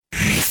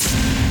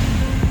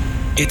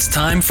It's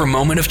time for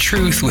Moment of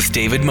Truth with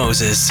David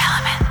Moses.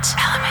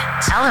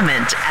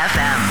 Element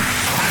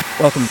FM.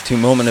 Welcome to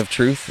Moment of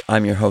Truth.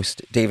 I'm your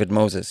host, David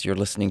Moses. You're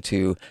listening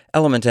to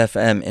Element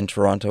FM in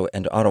Toronto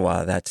and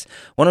Ottawa. That's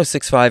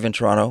 106.5 in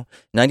Toronto,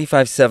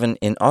 95.7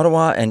 in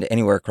Ottawa, and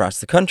anywhere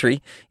across the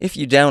country. If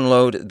you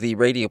download the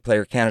Radio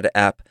Player Canada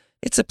app,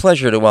 it's a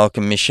pleasure to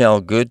welcome Michelle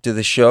Good to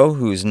the show,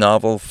 whose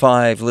novel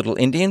Five Little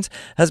Indians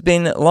has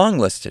been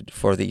longlisted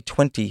for the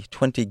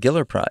 2020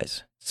 Giller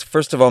Prize.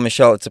 First of all,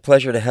 Michelle, it's a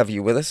pleasure to have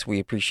you with us. We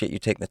appreciate you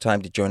taking the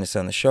time to join us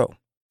on the show.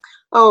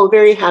 Oh,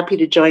 very happy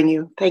to join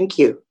you. Thank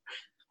you.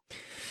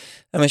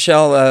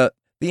 Michelle,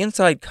 the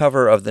inside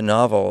cover of the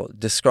novel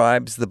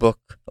describes the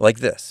book like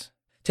this.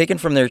 Taken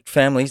from their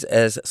families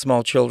as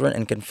small children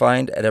and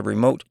confined at a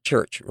remote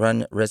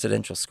church-run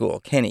residential school,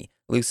 Kenny,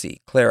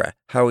 Lucy, Clara,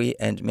 Howie,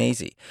 and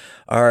Maisie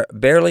are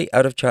barely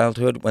out of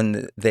childhood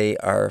when they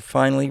are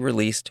finally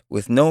released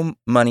with no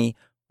money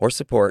or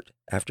support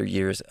after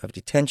years of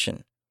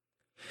detention.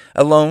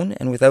 Alone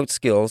and without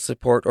skills,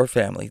 support, or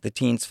family, the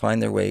teens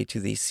find their way to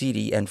the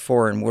seedy and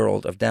foreign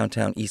world of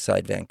downtown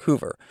Eastside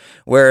Vancouver,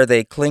 where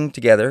they cling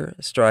together,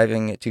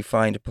 striving to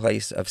find a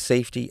place of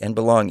safety and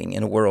belonging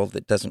in a world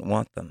that doesn't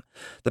want them.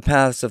 The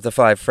paths of the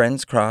five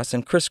friends cross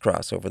and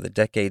crisscross over the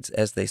decades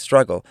as they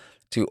struggle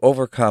to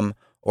overcome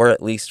or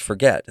at least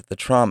forget the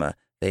trauma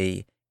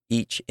they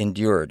each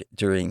endured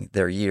during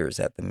their years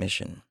at the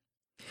mission.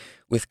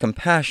 With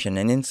compassion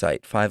and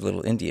insight, Five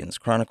Little Indians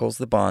chronicles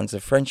the bonds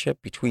of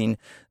friendship between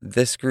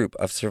this group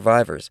of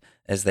survivors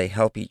as they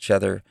help each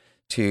other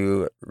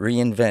to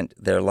reinvent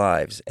their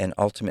lives and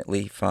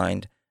ultimately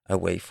find a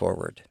way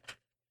forward.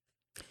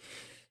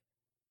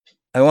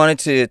 I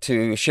wanted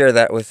to share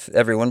that with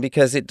everyone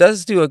because it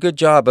does do a good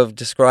job of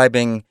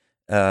describing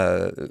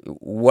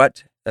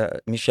what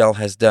Michelle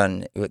has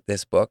done with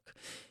this book.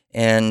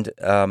 And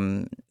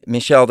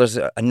Michelle, there's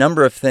a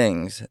number of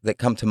things that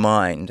come to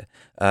mind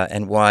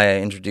and why I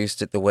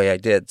introduced it the way I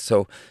did.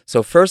 So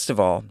first of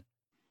all,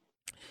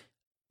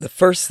 the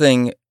first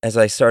thing as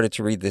I started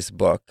to read this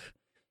book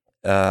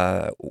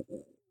that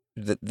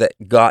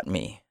got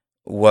me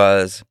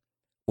was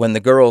when the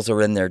girls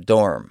are in their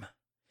dorm.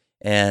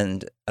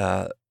 And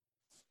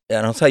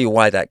I'll tell you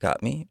why that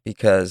got me,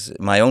 because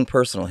my own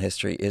personal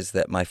history is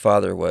that my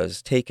father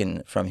was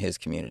taken from his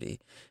community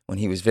when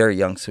he was very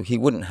young, so he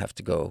wouldn't have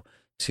to go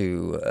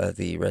to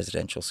the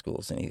residential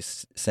schools, and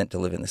he's sent to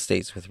live in the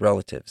States with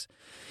relatives.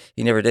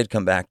 He never did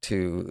come back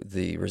to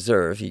the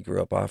reserve. He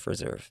grew up off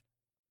reserve.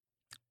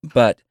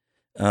 But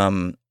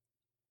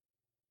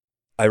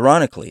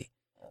ironically,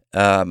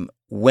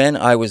 when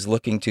I was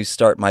looking to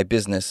start my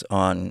business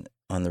on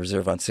the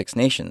reserve on Six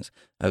Nations,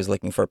 I was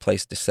looking for a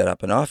place to set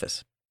up an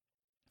office.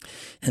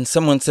 And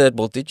someone said,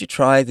 well, did you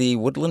try the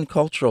Woodland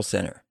Cultural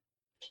Center?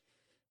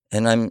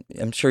 And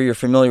I'm sure you're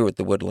familiar with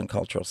the Woodland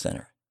Cultural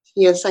Center.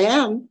 Yes, I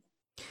am.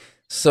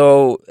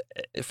 So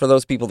for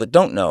those people that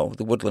don't know,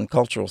 the Woodland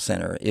Cultural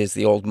Center is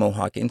the old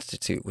Mohawk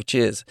Institute, which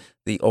is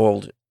the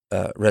old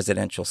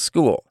residential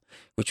school,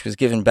 which was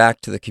given back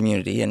to the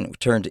community and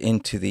turned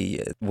into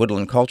the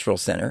Woodland Cultural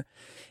Center.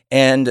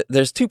 And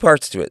there's two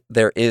parts to it.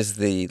 There is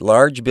the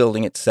large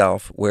building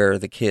itself where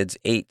the kids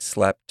ate,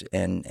 slept,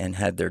 and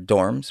had their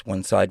dorms,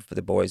 one side for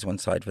the boys, one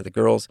side for the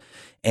girls.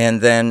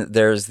 And then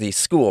there's the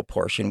school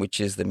portion, which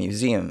is the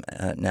museum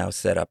now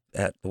set up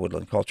at the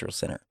Woodland Cultural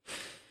Center.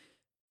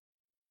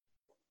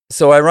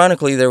 So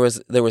ironically, there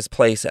was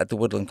place at the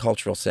Woodland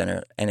Cultural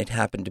Center, and it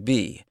happened to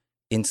be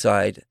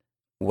inside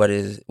what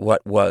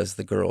was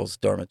the girls'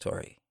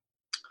 dormitory.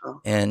 Oh.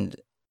 And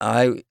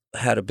I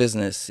had a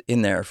business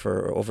in there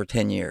for over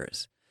 10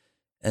 years.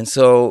 And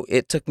so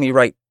it took me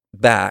right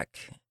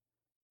back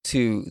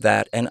to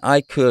that, and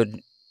I could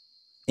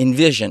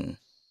envision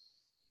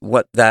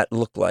what that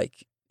looked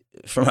like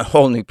from a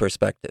whole new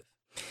perspective.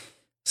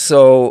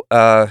 So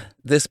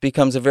this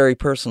becomes a very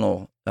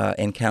personal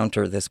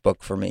encounter, this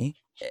book, for me.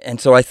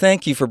 And so I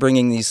thank you for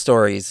bringing these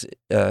stories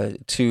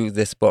to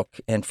this book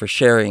and for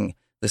sharing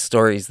the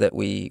stories that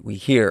we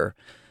hear,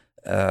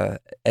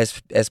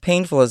 as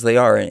painful as they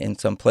are in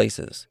some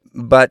places.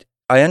 But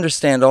I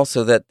understand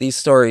also that these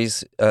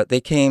stories,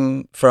 they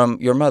came from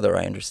your mother,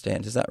 I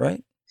understand. Is that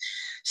right?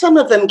 Some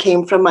of them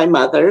came from my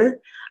mother.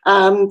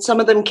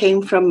 Some of them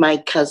came from my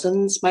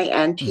cousins, my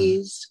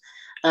aunties,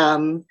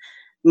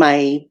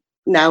 my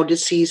now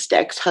deceased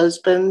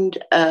ex-husband,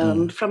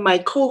 from my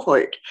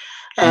cohort.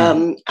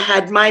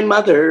 Had my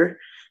mother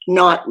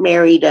not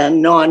married a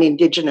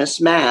non-Indigenous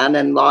man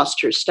and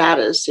lost her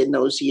status in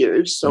those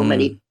years, so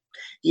many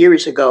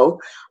years ago,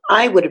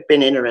 I would have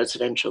been in a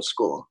residential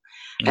school.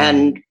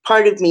 And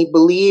part of me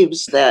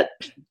believes that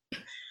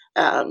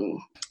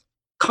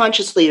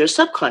consciously or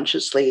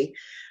subconsciously,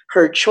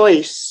 her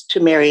choice to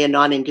marry a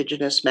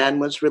non-Indigenous man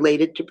was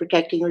related to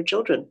protecting her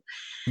children.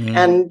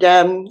 And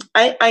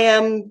I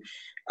am,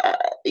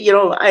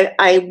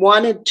 I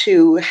wanted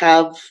to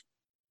have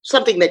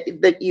something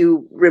that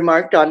you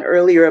remarked on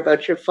earlier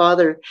about your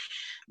father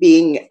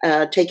being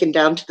taken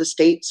down to the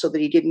States so that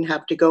he didn't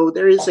have to go.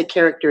 There is a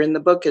character in the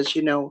book, as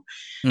you know,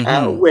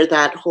 where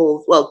that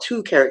whole, well,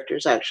 two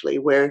characters actually,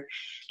 where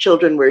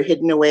children were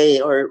hidden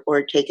away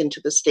or taken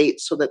to the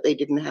States so that they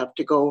didn't have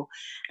to go.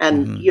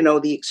 And,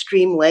 the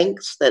extreme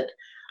lengths that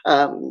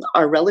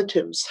our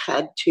relatives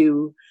had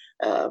to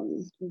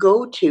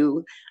go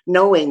to,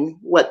 knowing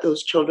what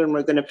those children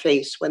were going to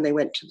face when they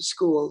went to the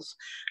schools.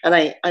 And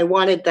I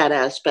wanted that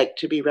aspect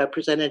to be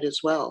represented as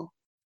well.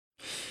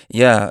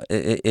 Yeah,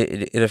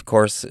 it of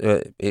course,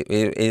 it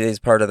is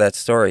part of that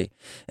story.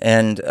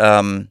 And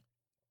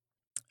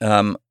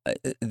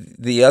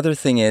the other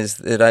thing is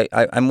that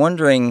I'm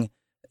wondering,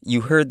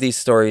 you heard these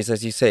stories,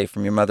 as you say,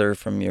 from your mother,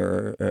 from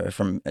your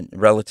from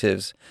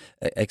relatives,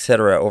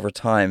 etc., over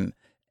time,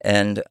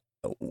 and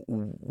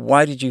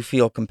why did you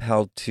feel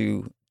compelled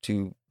to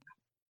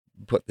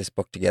put this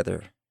book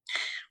together?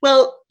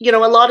 Well, a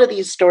lot of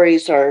these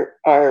stories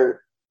are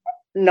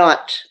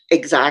not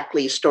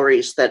exactly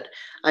stories that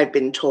I've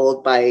been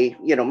told by,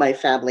 my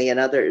family and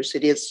others.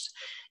 It is,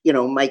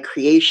 my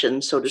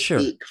creation, so to Sure.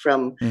 speak,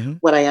 from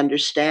what I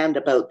understand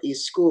about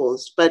these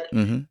schools. But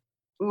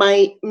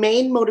my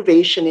main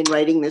motivation in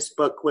writing this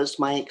book was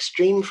my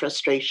extreme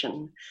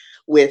frustration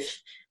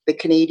with the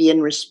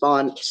Canadian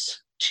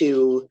response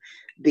to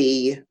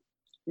the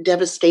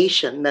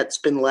devastation that's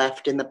been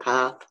left in the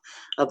path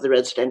of the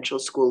residential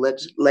school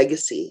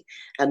legacy,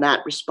 and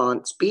that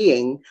response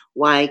being,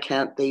 why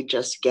can't they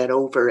just get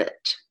over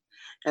it?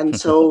 And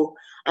so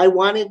I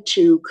wanted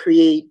to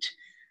create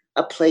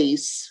a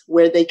place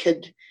where they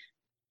could,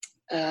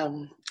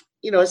 a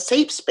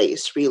safe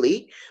space,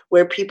 really,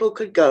 where people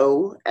could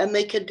go and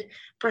they could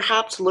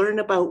perhaps learn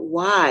about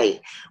why,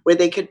 where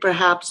they could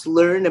perhaps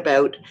learn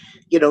about,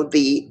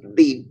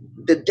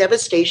 the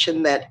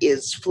devastation that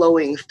is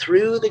flowing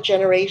through the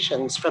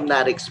generations from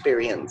that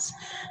experience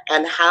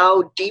and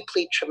how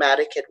deeply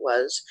traumatic it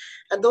was.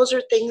 And those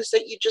are things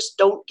that you just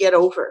don't get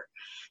over,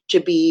 to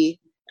be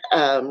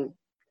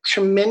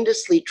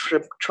tremendously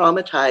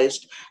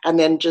traumatized and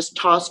then just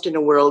tossed in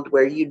a world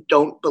where you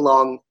don't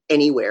belong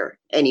anywhere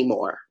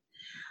anymore.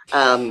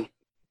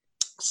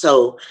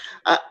 So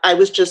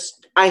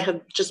I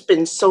have just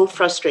been so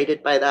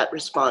frustrated by that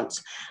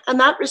response. And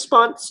that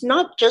response,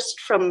 not just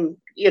from,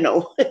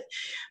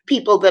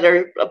 people that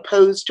are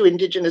opposed to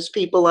Indigenous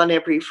people on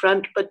every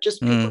front, but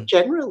just people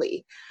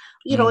generally.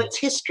 It's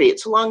history.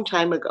 It's a long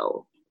time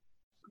ago.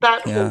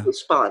 That whole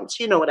response,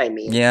 you know what I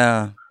mean?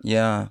 Yeah.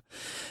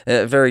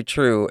 Very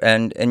true.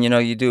 And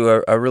you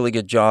do a really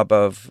good job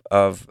of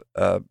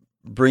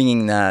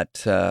bringing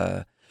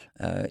that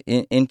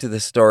into the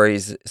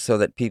stories so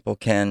that people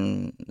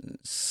can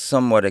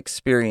somewhat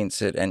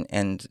experience it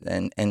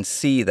and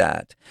see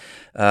that.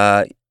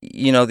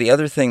 The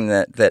other thing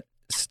that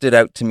stood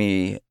out to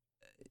me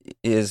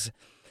is,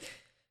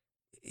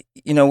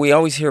 we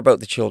always hear about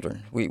the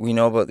children. We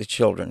know about the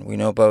children. We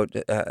know about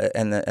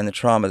and the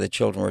trauma. The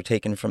children were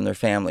taken from their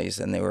families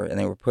and they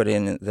were put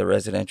in the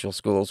residential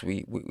schools.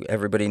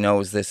 Everybody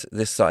knows this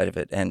side of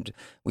it, and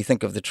we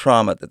think of the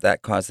trauma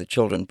that caused the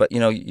children. But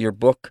your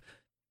book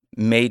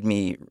made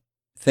me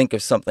think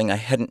of something I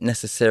hadn't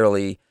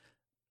necessarily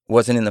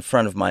wasn't in the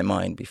front of my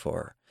mind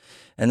before.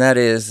 And that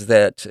is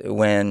that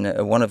when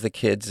one of the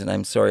kids, and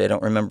I'm sorry, I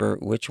don't remember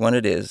which one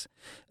it is,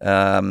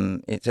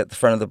 it's at the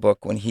front of the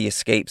book, when he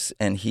escapes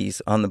and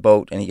he's on the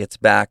boat and he gets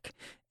back,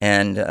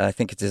 and I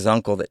think it's his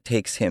uncle that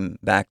takes him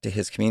back to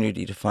his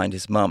community to find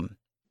his mum.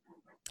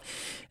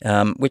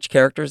 Which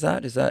character is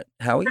that? Is that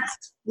Howie?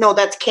 No,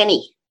 that's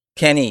Kenny.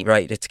 Kenny,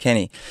 right? It's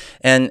Kenny,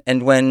 and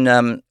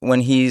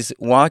when he's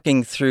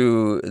walking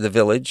through the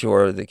village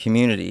or the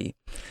community,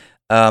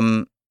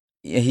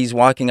 he's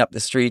walking up the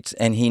streets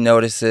and he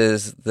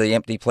notices the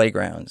empty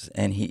playgrounds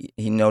and he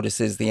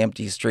notices the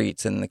empty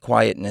streets and the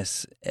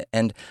quietness,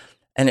 and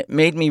it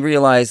made me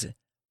realize,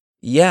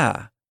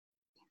 how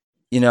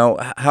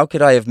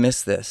could I have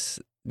missed this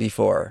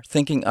before?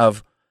 Thinking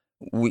of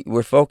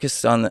we're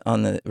focused on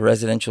the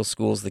residential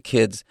schools, the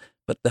kids,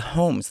 but the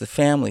homes, the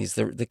families,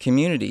 the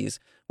communities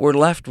were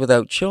left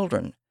without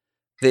children.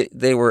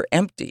 They were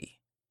empty.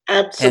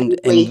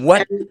 Absolutely. And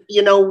what?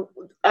 And,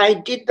 I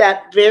did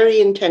that very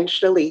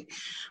intentionally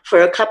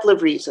for a couple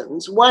of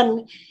reasons.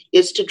 One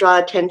is to draw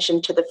attention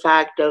to the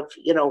fact of,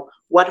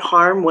 what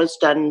harm was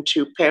done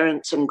to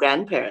parents and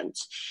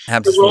grandparents.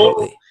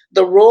 Absolutely.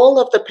 The role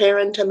of the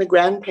parent and the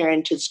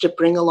grandparent is to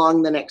bring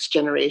along the next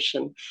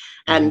generation.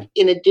 And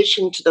in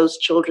addition to those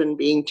children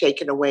being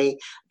taken away,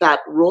 that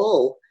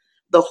role,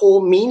 the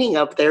whole meaning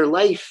of their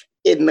life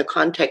in the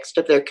context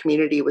of their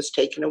community was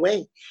taken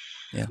away.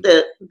 Yeah.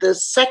 The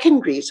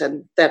second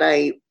reason that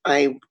I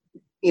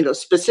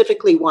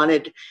specifically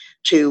wanted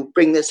to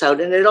bring this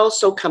out, and it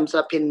also comes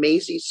up in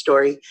Maisie's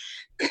story,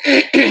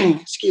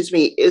 excuse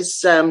me,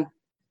 is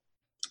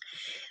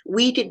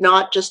we did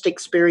not just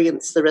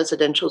experience the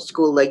residential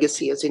school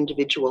legacy as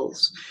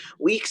individuals.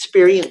 We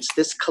experienced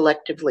this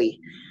collectively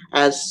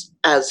as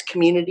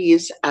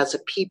communities, as a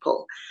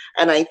people.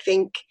 And I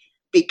think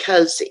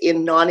because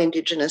in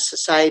non-Indigenous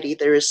society,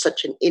 there is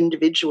such an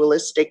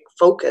individualistic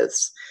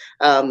focus,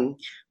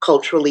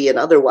 culturally and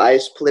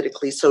otherwise,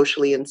 politically,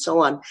 socially, and so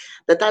on,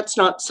 that's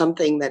not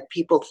something that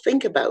people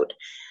think about.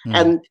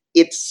 And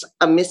it's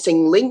a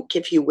missing link,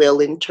 if you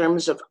will, in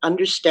terms of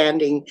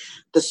understanding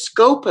the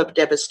scope of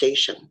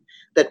devastation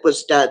that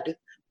was done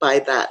by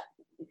that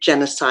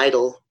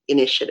genocidal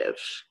initiative.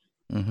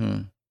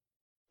 Mm-hmm.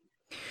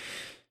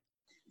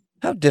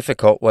 How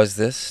difficult was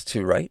this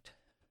to write?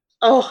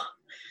 Oh,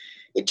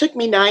 it took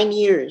me 9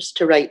 years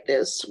to write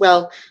this.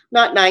 Well,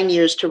 not 9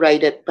 years to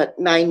write it, but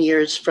 9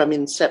 years from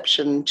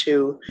inception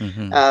to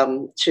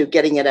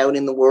getting it out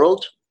in the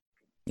world.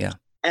 Yeah.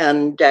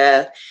 And,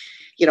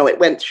 it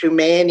went through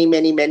many,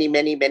 many, many,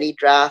 many, many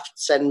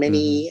drafts and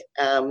many,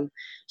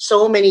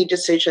 so many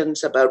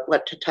decisions about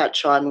what to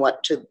touch on,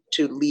 what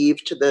to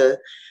leave to the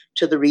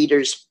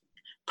reader's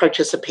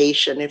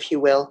participation, if you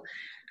will.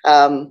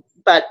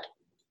 But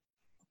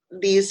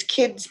these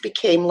kids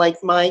became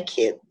like my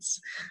kids.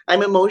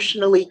 I'm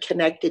emotionally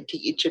connected to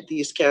each of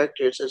these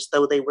characters as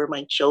though they were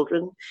my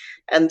children.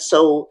 And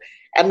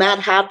that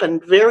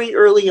happened very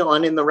early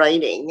on in the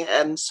writing.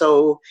 And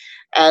so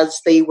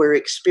as they were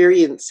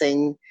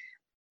experiencing,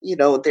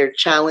 their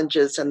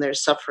challenges and their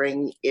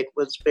suffering, it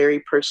was very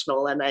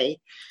personal. And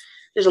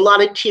there's a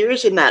lot of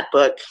tears in that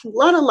book, a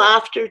lot of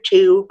laughter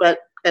too,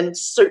 and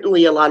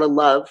certainly a lot of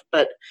love,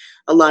 but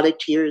a lot of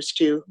tears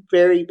too.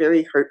 Very,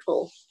 very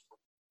hurtful.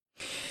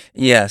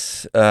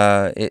 Yes,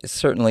 it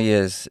certainly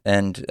is,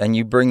 and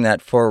you bring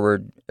that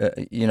forward,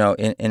 in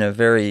a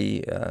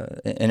very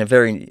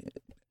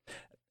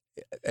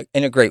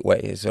in a great way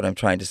is what I'm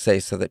trying to say,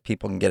 so that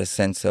people can get a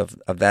sense of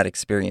that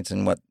experience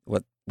and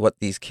what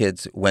these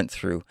kids went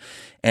through.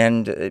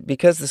 And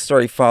because the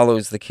story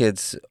follows the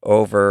kids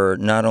over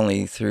not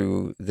only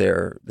through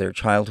their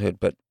childhood,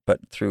 but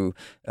through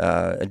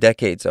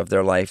decades of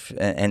their life,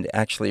 and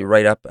actually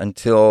right up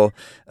until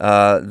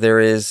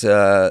there's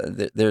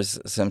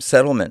some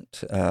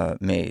settlement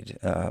made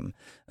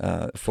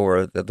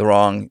for the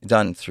wrong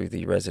done through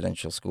the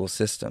residential school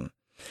system.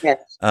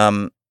 Yes.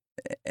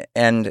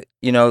 And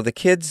the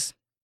kids,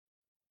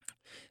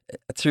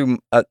 through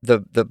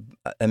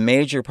a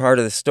major part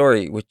of the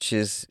story,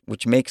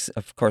 which makes,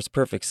 of course,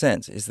 perfect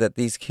sense, is that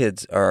these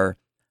kids are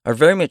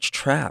very much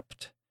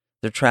trapped.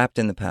 They're trapped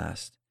in the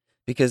past,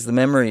 because the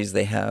memories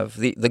they have,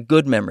 the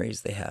good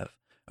memories they have,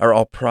 are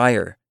all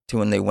prior to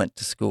when they went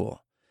to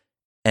school.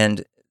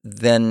 And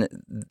then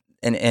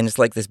and it's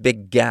like this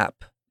big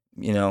gap,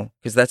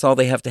 because that's all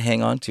they have to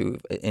hang on to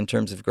in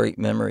terms of great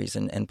memories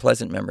and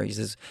pleasant memories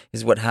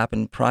is what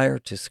happened prior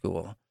to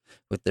school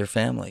with their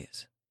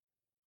families.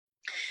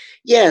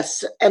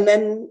 Yes, and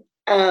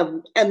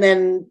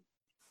then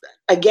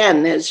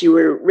again, as you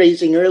were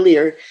raising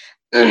earlier,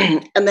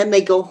 and then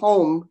they go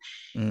home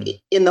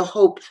in the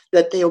hope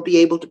that they'll be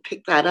able to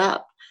pick that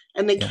up,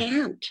 and they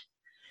can't.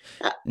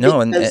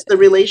 No, because the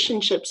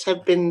relationships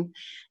have been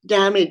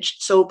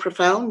damaged so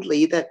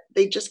profoundly that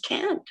they just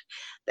can't.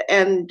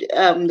 And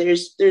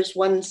there's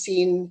one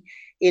scene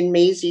in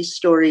Maisie's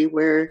story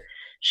where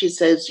she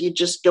says, "You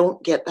just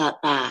don't get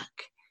that back."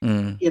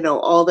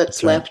 All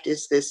that's left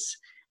is this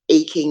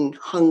aching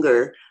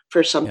hunger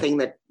for something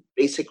that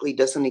basically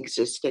doesn't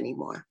exist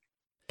anymore.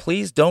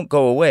 Please don't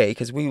go away,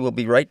 because we will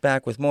be right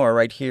back with more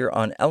right here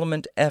on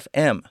Element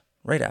FM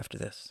right after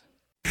this.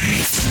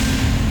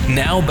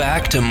 Now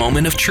back to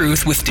Moment of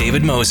Truth with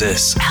David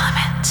Moses.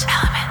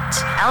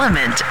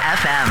 Element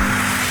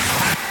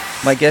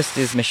FM. My guest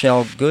is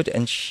Michelle Good,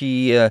 and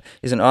she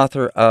is an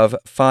author of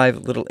 5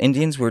 Little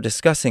Indians. We're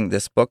discussing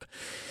this book.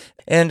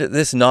 And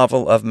this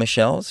novel of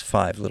Michelle's,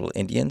 5 Little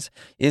Indians,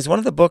 is one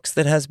of the books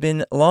that has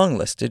been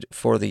longlisted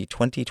for the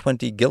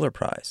 2020 Giller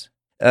Prize.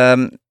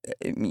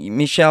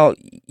 Michelle,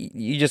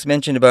 you just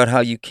mentioned about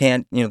how you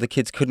can't, the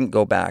kids couldn't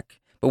go back.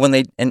 But when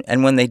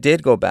they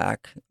did go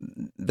back,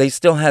 they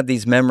still had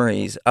these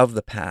memories of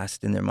the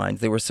past in their minds.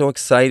 They were so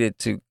excited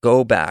to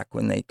go back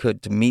when they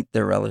could, to meet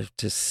their relatives,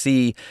 to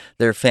see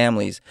their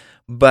families.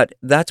 But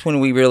that's when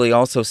we really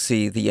also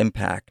see the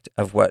impact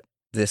of what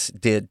this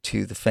did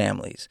to the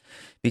families,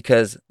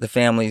 because the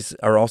families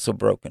are also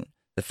broken.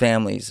 The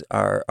families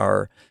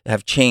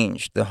have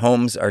changed. The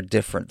homes are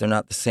different. They're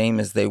not the same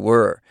as they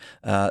were.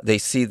 They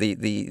see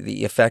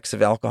the effects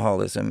of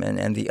alcoholism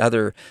and the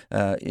other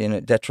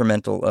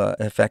detrimental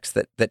effects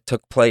that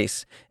took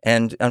place.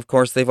 And of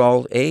course, they've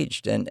all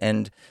aged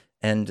and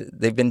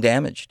they've been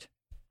damaged.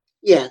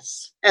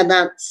 Yes, and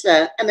that's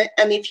and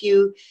if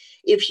you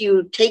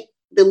take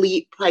the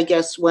leap, I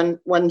guess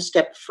one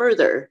step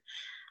further.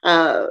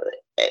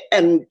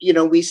 And,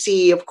 we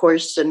see, of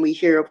course, and we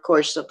hear, of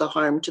course, of the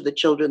harm to the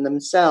children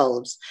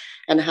themselves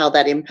and how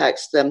that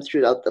impacts them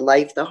throughout the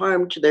life, the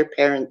harm to their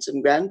parents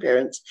and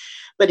grandparents.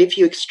 But if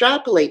you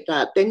extrapolate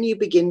that, then you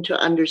begin to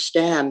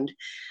understand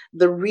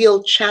the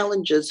real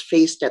challenges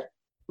faced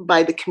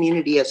by the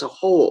community as a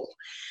whole,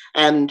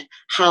 and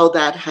how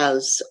that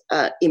has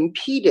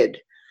impeded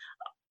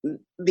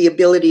the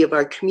ability of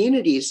our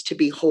communities to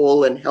be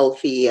whole and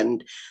healthy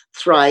and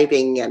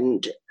thriving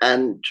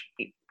and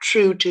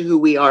true to who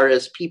we are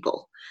as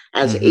people.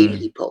 as a Mm-hmm.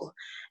 people.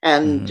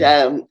 And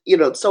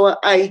Mm-hmm. so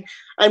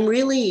I'm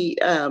really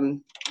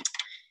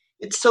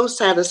it's so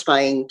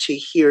satisfying to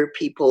hear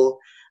people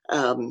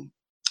um,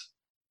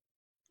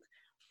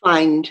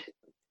 find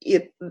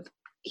it,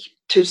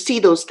 to see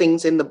those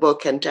things in the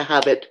book and to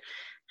have it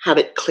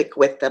click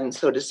with them,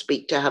 so to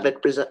speak, to have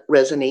it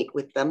resonate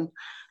with them.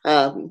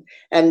 And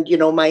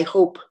my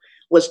hope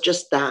was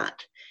just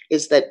that,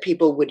 is that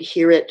people would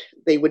hear it,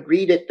 they would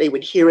read it, they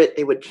would hear it,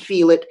 they would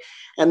feel it,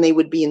 and they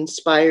would be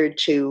inspired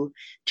to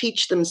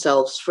teach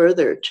themselves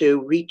further,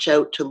 to reach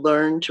out, to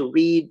learn, to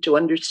read, to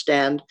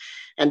understand,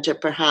 and to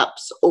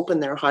perhaps open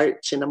their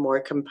hearts in a more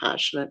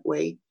compassionate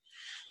way.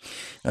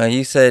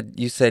 You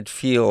said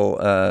feel,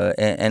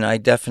 and I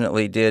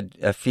definitely did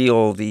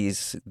feel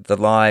the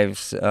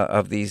lives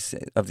of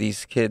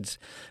these kids,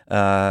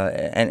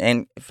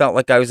 and felt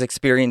like I was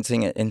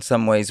experiencing it in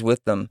some ways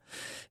with them.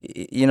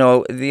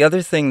 The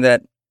other thing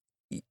that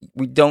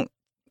we don't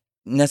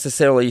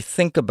necessarily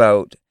think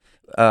about,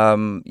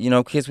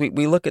 because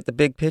we look at the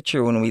big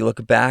picture when we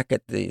look back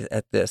at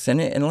this,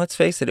 and let's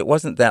face it, it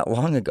wasn't that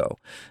long ago.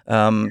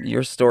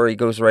 Your story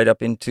goes right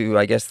up into,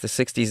 I guess, the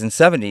 60s and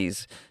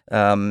 70s,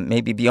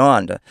 maybe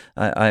beyond.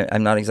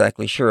 I'm not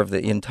exactly sure of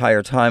the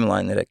entire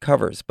timeline that it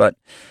covers, but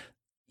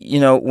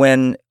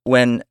when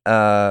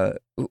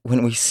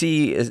we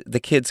see the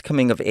kids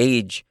coming of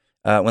age.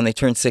 When they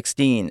turn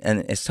 16, and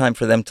it's time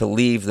for them to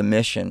leave the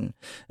mission,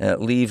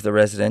 leave the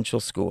residential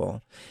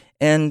school,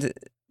 and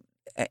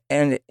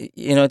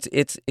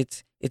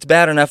it's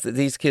bad enough that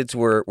these kids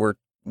were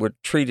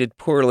treated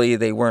poorly.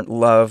 They weren't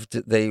loved.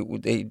 They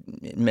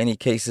in many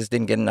cases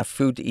didn't get enough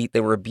food to eat. They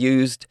were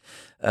abused,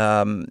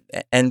 and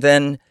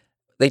then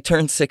they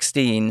turn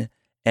 16,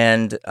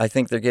 and I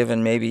think they're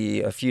given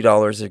maybe a few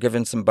dollars. They're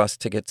given some bus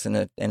tickets and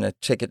a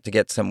ticket to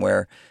get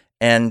somewhere,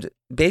 and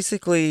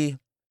basically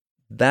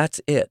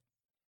that's it.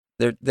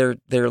 They're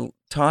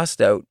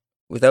tossed out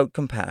without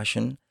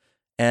compassion,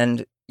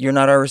 and you're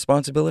not our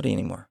responsibility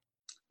anymore.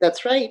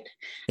 That's right.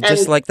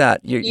 Just And like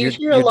that, you're you you're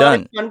hear a you're lot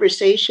of done.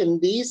 conversation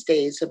these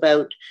days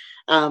about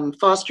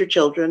foster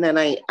children, and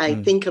I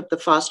Mm. think of the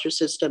foster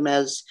system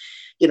as,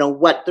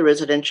 what the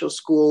residential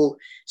school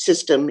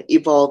system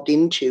evolved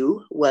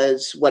into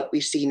was what we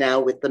see now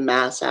with the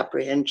mass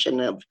apprehension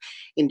of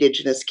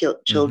Indigenous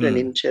children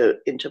Mm-hmm.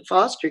 into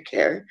foster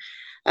care.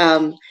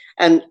 Um,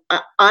 and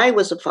I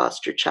was a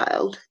foster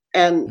child,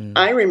 and Mm.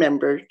 I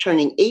remember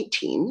turning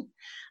 18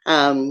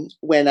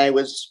 when I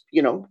was,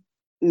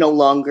 no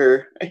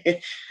longer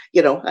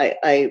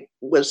I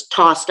was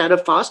tossed out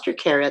of foster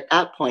care at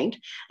that point,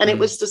 and it Mm.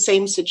 was the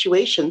same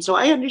situation. So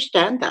I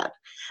understand that.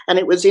 And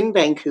it was in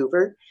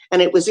Vancouver,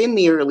 and it was in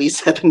the early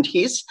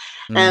 70s.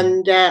 Mm.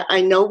 And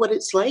I know what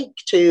it's like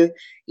to,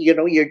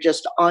 you're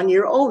just on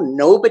your own.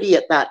 Nobody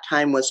at that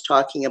time was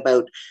talking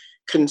about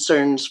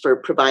concerns for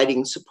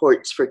providing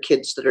supports for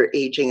kids that are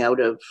aging out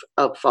of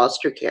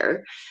foster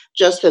care,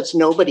 just as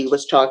nobody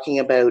was talking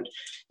about,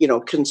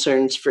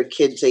 concerns for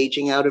kids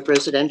aging out of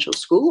residential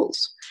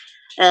schools.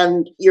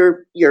 And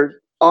you're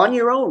on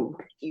your own.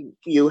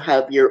 You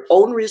have your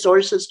own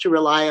resources to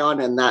rely on,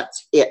 and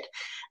that's it.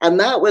 And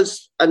that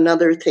was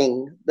another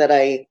thing that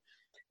I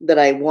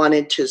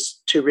wanted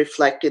to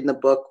reflect in the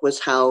book, was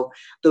how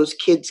those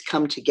kids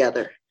come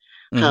together,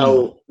 Mm-hmm.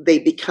 how they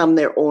become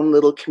their own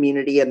little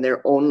community and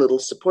their own little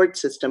support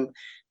system, Mm-hmm.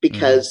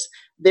 because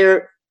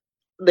their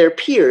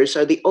peers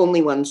are the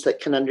only ones that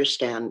can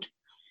understand,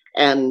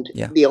 and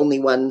Yeah. the only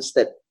ones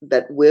that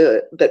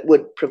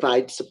would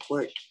provide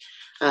support.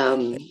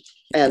 Um,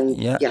 and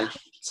Yeah. yeah,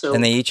 And so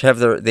they each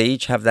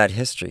have that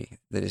history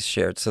that is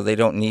shared, so they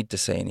don't need to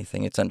say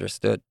anything. It's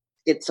understood.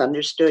 it's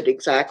understood,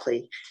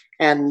 exactly.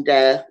 And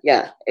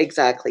yeah,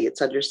 exactly,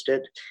 it's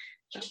understood.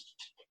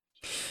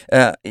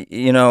 Uh, y-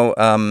 you know,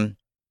 um,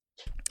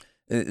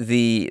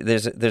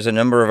 there's a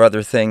number of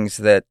other things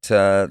that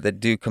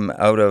do come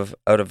out of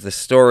the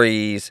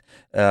stories,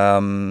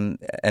 and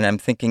I'm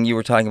thinking you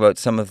were talking about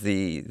some of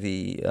the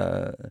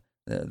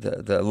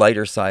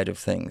lighter side of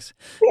things,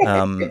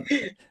 um,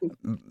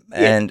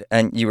 Yeah.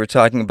 and you were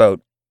talking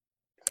about,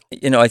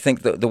 I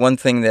think the one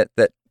thing that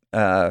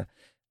uh,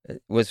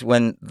 was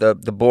when the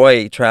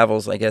boy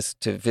travels, I guess,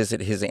 to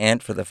visit his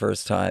aunt for the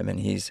first time, and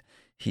he's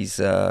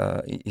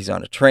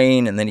on a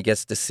train, and then he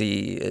gets to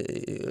see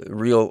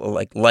real,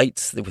 like,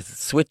 lights with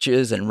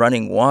switches and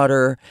running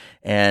water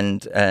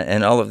and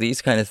all of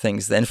these kind of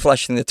things. Then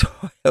flushing the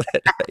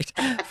toilet, right?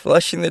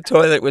 Flushing the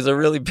toilet was a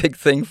really big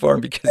thing for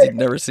him because he'd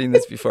never seen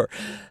this before.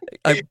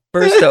 I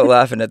burst out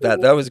laughing at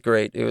that. That was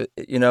great. It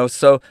was,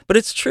 so, but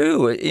it's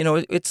true.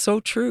 It's so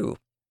true.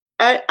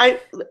 I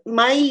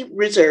my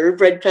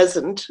reserve, Red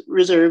Pheasant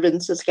Reserve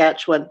in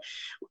Saskatchewan.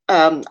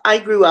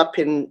 I grew up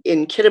in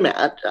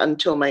Kitimat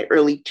until my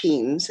early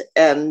teens,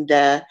 and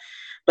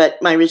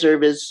but my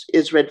reserve is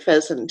Red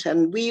Pheasant,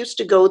 and we used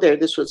to go there.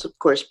 This was, of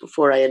course,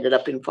 before I ended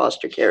up in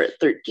foster care at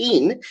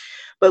 13,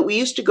 but we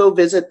used to go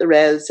visit the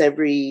res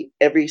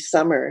every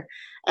summer,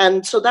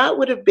 and so that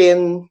would have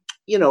been,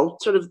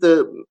 sort of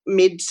the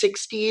mid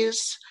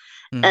 60s.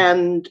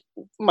 And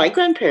my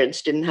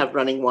grandparents didn't have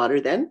running water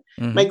then.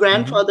 My Mm-hmm.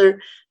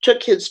 grandfather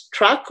took his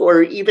truck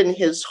or even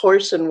his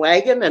horse and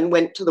wagon and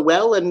went to the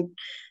well and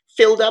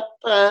filled up,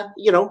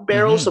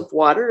 barrels of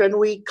water, and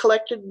we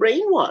collected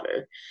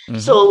rainwater. Mm-hmm.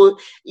 So,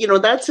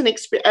 that's an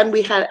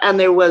experience. And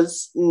there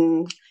was,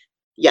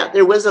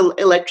 there was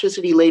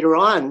electricity later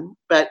on,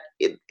 but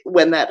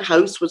when that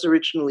house was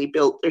originally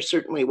built, there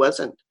certainly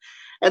wasn't.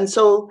 And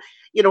so,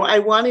 I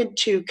wanted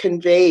to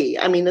convey,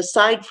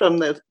 aside from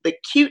the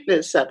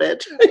cuteness of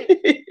it,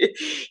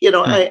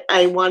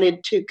 I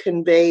wanted to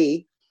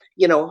convey,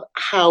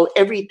 how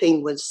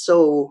everything was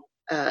so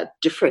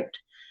different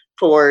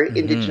for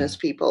Indigenous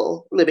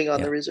people living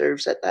on the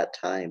reserves at that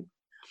time.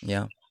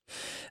 Yeah.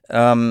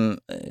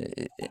 And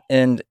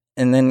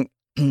then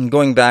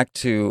going back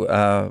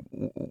to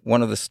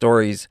one of the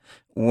stories,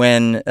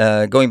 when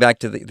going back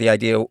to the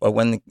idea of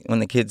when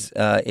the kids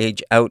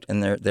age out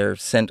and they're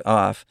sent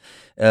off,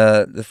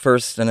 the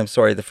first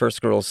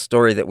girl's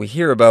story that we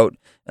hear about,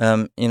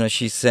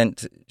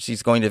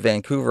 she's going to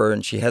Vancouver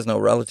and she has no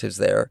relatives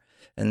there,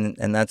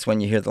 and that's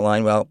when you hear the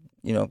line, well,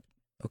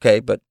 okay,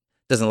 but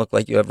doesn't look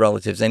like you have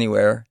relatives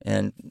anywhere,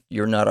 and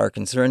you're not our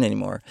concern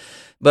anymore.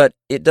 But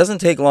it doesn't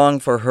take long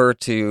for her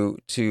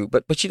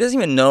but she doesn't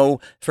even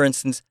know, for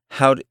instance,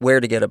 where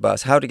to get a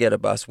bus, how to get a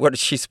bus, what is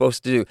she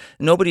supposed to do.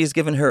 Nobody has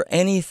given her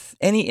any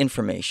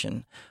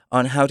information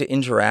on how to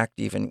interact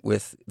even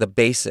with the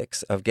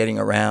basics of getting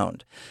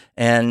around.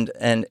 And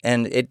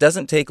it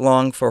doesn't take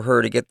long for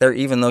her to get there,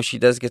 even though she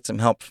does get some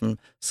help from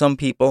some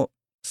people,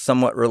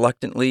 somewhat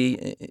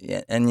reluctantly,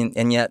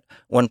 and yet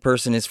one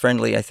person is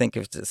friendly. I think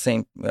it's the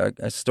same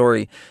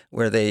story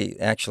where they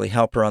actually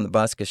help her on the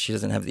bus because she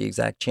doesn't have the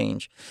exact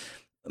change.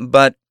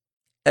 But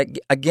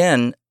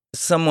again,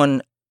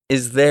 someone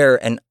is there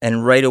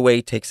and right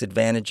away takes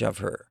advantage of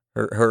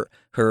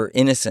her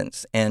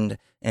innocence and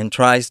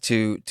tries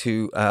to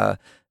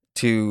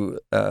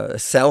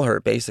sell her,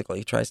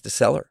 basically tries to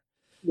sell her.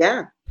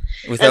 Yeah.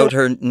 Without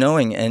her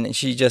knowing, and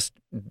she just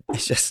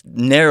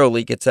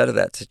narrowly gets out of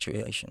that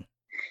situation.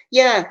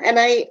 Yeah, and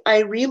I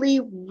really,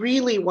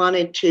 really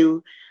wanted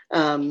to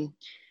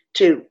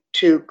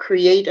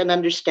create an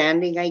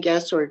understanding, I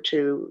guess, or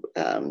to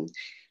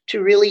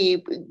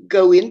really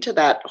go into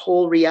that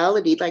whole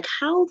reality. Like,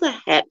 how the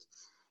heck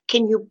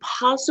can you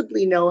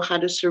possibly know how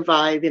to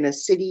survive in a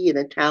city, in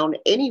a town,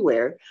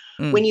 anywhere,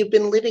 when you've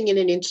been living in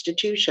an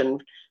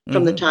institution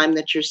from the time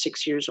that you're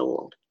 6 years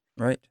old?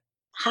 Right.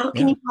 How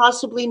can you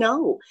possibly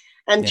know?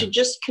 And to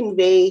just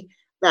convey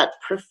that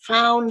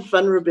profound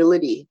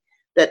vulnerability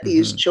that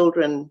these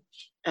children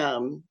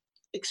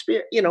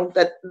experience,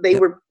 that they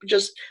were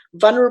just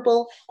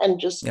vulnerable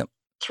and just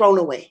thrown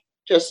away,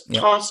 just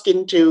tossed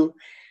into,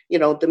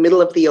 the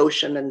middle of the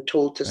ocean and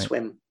told to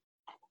swim.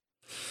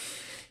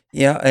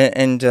 Yeah,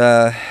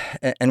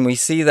 and we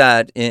see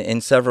that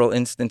in several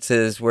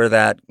instances where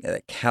that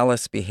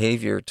callous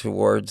behavior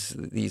towards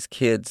these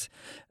kids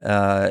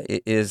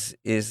is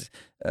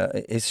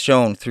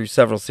shown through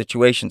several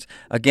situations.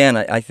 Again,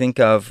 I think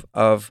of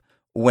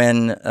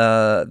when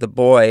the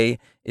boy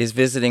is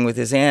visiting with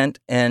his aunt,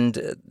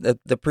 and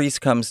the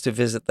priest comes to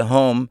visit the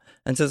home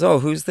and says, "Oh,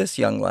 who's this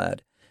young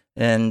lad?"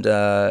 And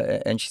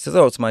she says,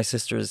 "Oh, it's my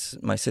sister's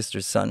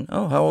son."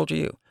 "Oh, how old are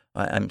you?"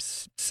 I'm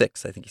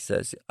 6, I think he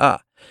says.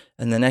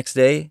 And the next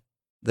day,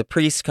 the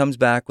priest comes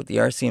back with the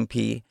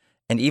RCMP,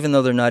 and even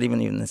though they're not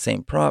even in the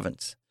same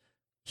province,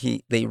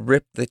 they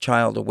rip the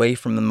child away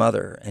from the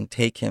mother and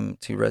take him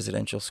to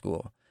residential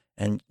school,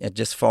 and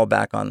just fall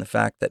back on the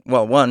fact that,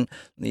 well, one,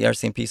 the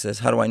RCMP says,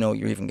 "How do I know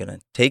you're even going to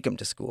take him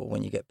to school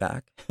when you get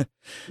back?"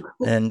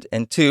 and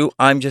two,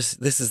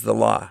 this is the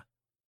law.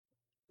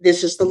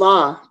 This is the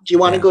law. Do you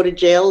want to go to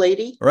jail,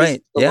 lady?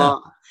 Right. This is the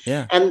law.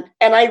 Yeah. And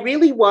I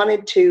really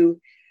wanted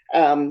to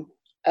have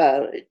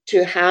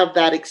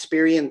that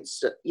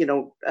experience,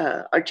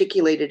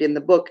 articulated in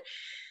the book,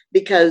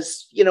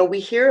 because, we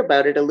hear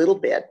about it a little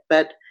bit,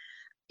 but,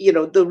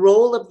 the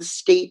role of the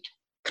state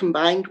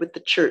combined with the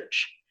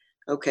church,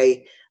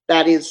 okay,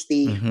 that is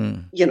the,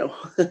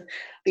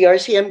 the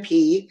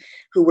RCMP,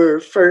 who were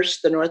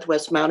first the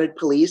Northwest Mounted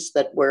Police,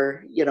 that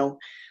were,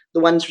 the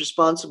ones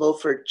responsible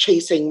for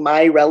chasing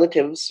my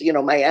relatives,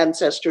 my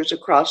ancestors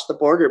across the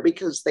border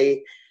because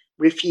they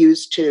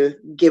refused to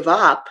give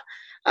up.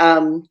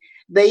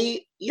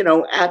 They,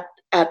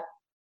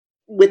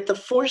 with the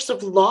force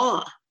of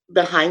law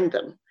behind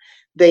them,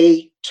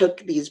 they took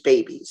these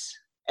babies.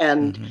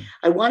 And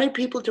I wanted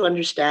people to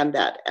understand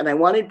that. And I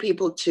wanted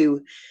people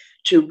to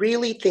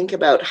really think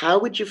about, how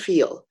would you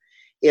feel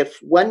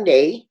if one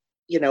day,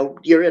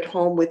 you're at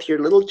home with your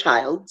little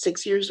child,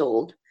 6 years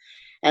old,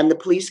 and the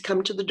police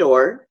come to the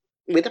door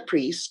with a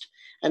priest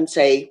and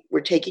say,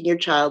 "We're taking your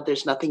child.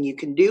 There's nothing you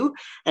can do.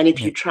 And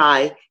if you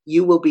try,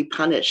 you will be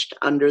punished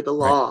under the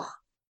law." Right.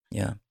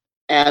 Yeah.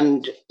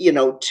 And,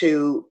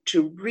 to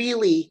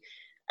really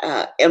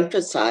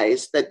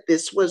emphasize that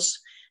this was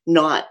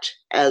not,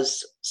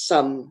 as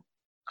some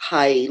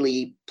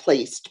highly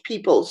placed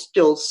people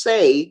still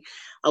say,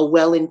 a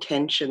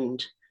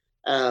well-intentioned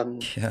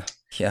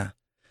Yeah.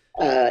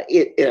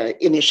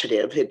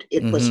 initiative.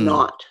 It was Mm-hmm.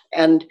 not.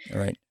 And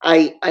Right.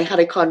 I had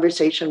a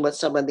conversation with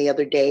someone the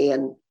other day,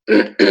 and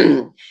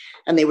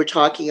and they were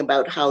talking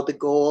about how the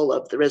goal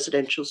of the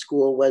residential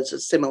school was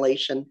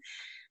assimilation.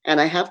 And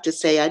I have to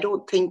say, I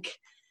don't think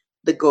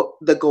the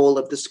goal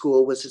of the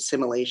school was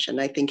assimilation.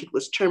 I think it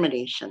was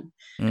termination.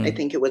 I Mm,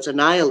 think it was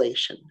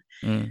annihilation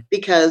mm,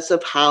 because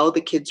of how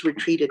the kids were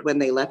treated when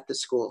they left the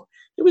school.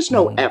 There was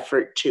no mm-hmm.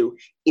 effort to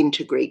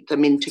integrate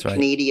them into That's right.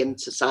 Canadian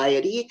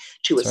society,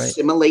 to That's right.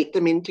 assimilate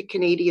them into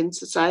Canadian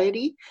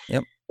society,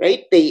 Yep.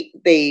 right?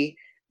 They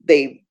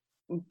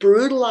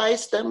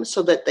brutalized them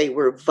so that they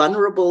were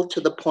vulnerable to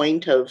the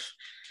point of,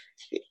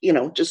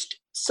 just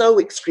so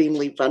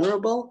extremely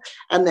vulnerable,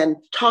 and then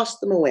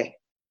tossed them away.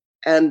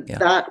 And Yeah.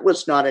 that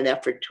was not an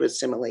effort to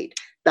assimilate.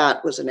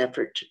 That was an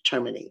effort to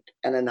terminate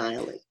and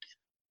annihilate.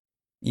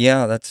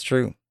 Yeah, that's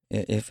true.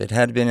 If it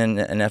had been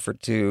an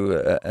effort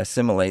to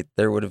assimilate,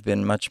 there would have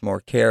been much more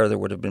care. There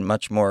would have been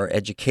much more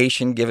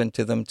education given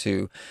to them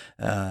to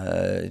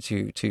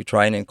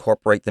try and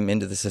incorporate them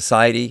into the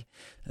society.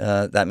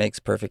 That makes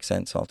perfect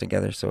sense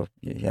altogether. So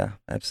yeah,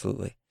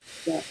 absolutely.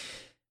 Yeah.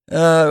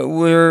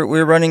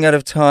 We're running out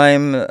of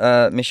time,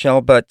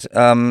 Michelle. But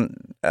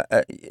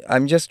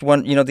I'm just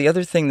one. The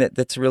other thing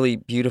that's really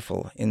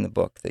beautiful in the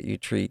book that you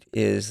treat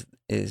is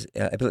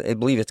I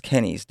believe it's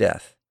Kenny's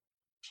death.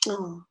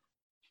 Oh,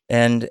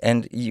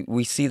 And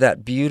we see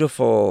that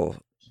beautiful.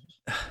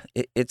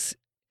 It's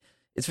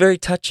very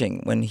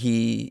touching when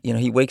he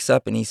wakes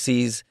up and he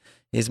sees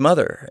his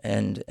mother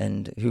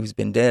and who's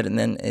been dead, and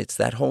then it's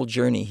that whole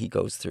journey he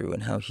goes through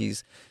and how he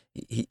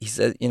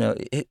says,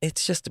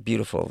 it's just a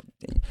beautiful.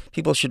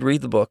 People should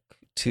read the book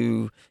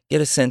to get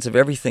a sense of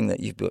everything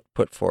that you've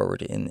put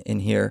forward in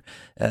here,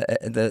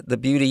 the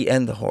beauty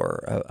and the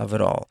horror of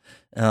it all,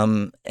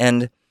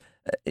 and.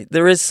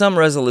 There is some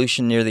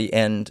resolution near the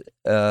end.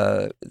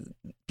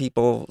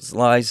 People's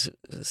lives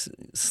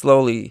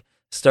slowly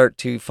start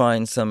to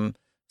find some.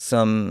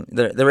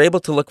 They're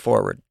able to look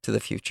forward to the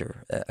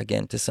future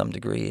again to some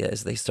degree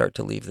as they start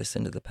to leave this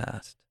into the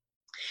past.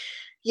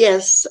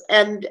 yes,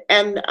 and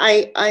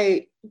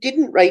I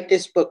didn't write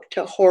this book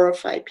to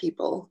horrify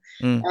people.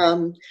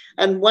 Mm,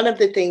 And one of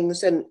the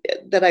things and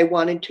that I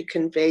wanted to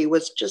convey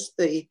was just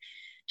the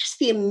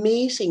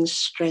amazing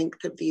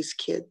strength of these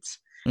kids,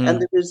 and mm,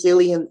 the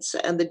resilience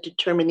and the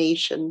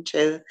determination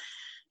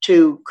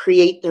to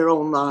create their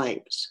own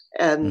lives,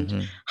 and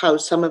mm-hmm. how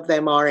some of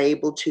them are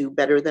able to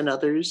better than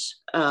others,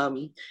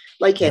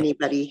 like Yep.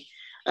 anybody.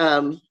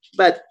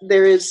 But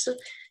there is,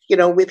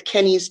 with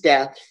Kenny's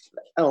death,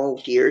 oh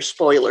dear,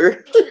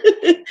 spoiler,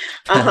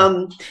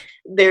 um,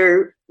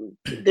 there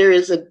there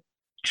is a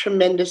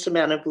tremendous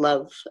amount of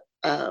love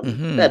that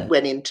Mm-hmm.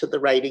 went into the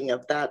writing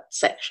of that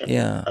section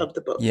Yeah. of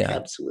the book. Yeah.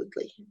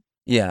 Absolutely.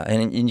 Yeah.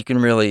 And you can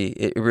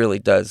it really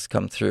does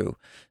come through.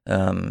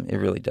 It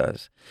really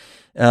does.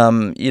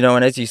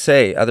 And as you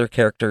say, other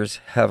characters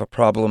have a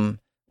problem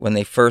when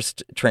they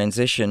first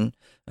transition.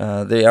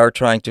 They are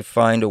trying to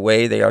find a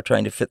way. They are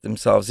trying to fit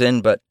themselves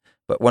in. But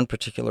one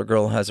particular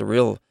girl has a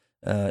real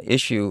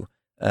issue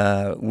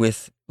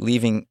with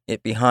leaving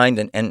it behind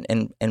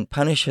and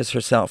punishes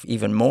herself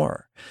even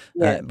more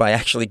Yeah. by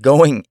actually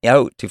going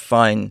out to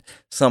find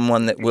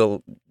someone that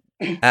will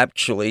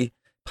actually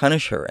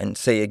punish her and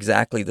say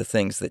exactly the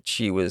things that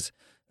she was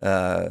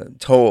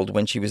told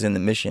when she was in the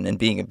mission and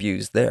being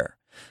abused there.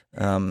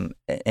 And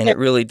it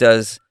really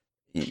does,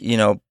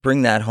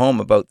 bring that home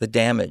about the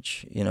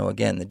damage,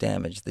 again, the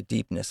damage, the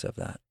deepness of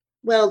that.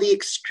 Well, the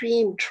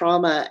extreme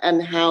trauma,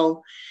 and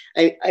how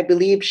I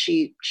believe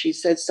she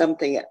said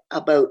something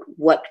about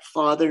what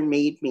father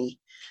made me.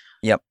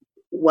 Yep.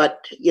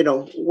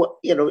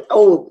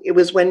 Oh, it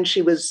was when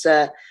she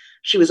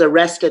was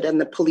arrested,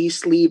 and the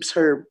police leaves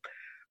her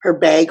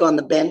bag on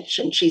the bench,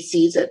 and she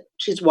sees it.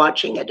 She's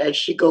watching it as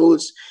she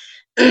goes,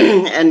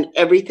 and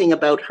everything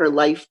about her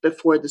life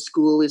before the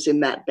school is in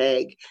that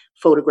bag.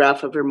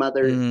 Photograph of her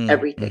mother,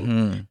 everything,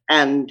 Mm-hmm.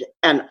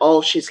 and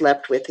all she's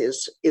left with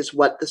is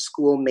what the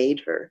school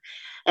made her.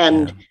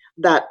 And Yeah.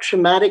 that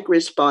traumatic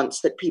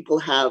response that people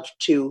have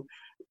to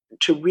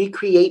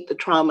recreate the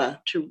trauma,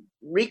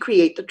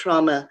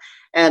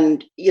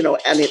 and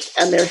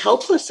and they're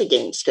helpless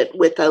against it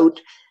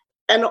without,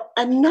 and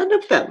none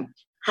of them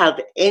have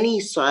any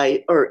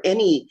side or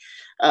any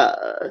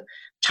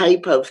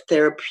type of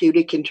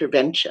therapeutic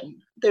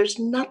intervention. There's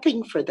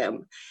nothing for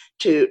them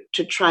to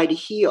try to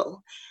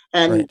heal.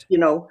 And Right.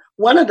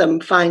 one of them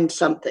finds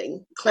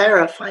something.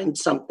 Clara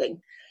finds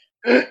something.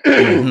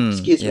 Mm-hmm.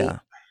 Excuse me. Yeah.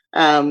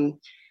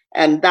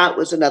 And that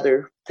was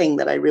another thing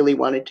that I really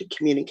wanted to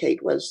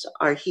communicate, was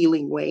our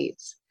healing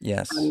ways.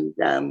 Yes.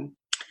 And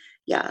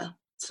yeah.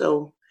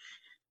 So,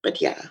 but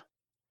yeah.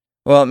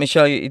 Well,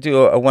 Michelle, you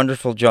do a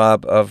wonderful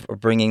job of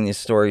bringing these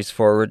stories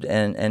forward,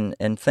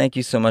 and thank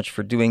you so much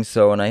for doing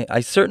so. And I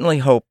certainly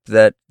hope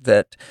that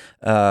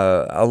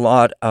a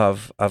lot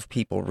of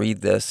people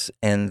read this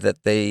and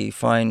that they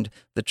find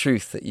the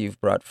truth that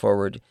you've brought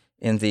forward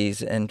in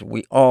these, and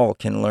we all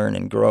can learn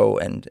and grow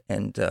and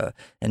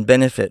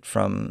benefit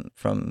from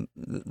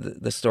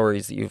the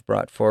stories that you've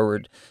brought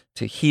forward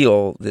to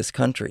heal this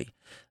country.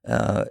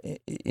 Nyao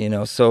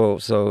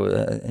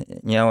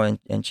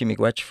and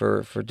Chimigwech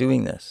for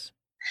doing this.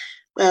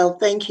 Well,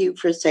 thank you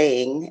for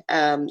saying.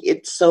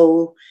 It's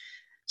so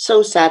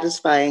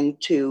satisfying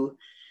to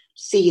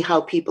see how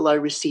people are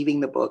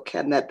receiving the book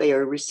and that they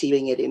are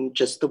receiving it in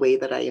just the way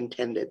that I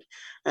intended.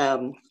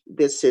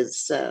 This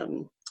is,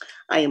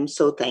 I am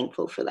so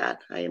thankful for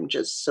that. I am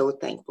just so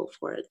thankful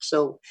for it.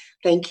 So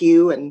thank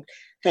you, and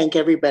thank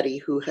everybody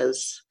who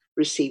has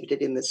received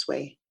it in this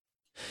way.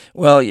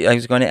 Well, I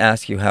was going to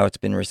ask you how it's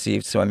been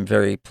received, so I'm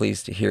very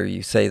pleased to hear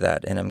you say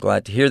that, and I'm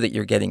glad to hear that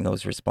you're getting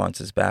those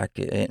responses back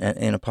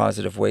in a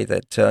positive way,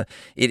 that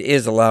it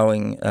is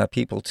allowing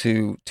people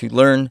to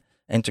learn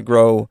and to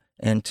grow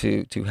and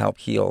to help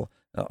heal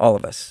all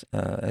of us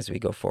as we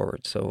go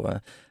forward. So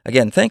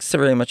again, thanks so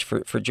very much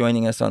for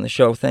joining us on the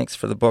show. Thanks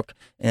for the book,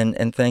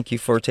 and thank you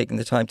for taking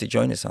the time to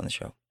join us on the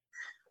show.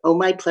 Oh,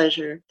 my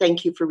pleasure.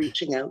 Thank you for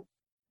reaching out.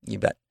 You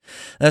bet.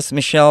 That's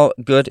Michelle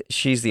Good.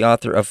 She's the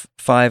author of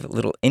Five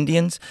Little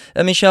Indians.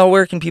 Michelle,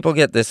 where can people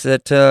get this? Is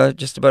it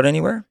just about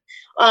anywhere?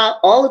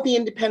 All of the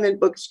independent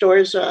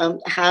bookstores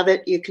have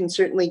it. You can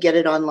certainly get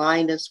it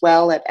online as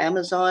well at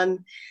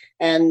Amazon.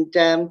 And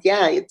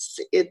it's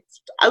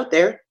out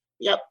there.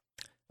 Yep.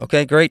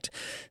 Okay, great.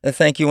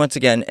 Thank you once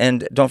again.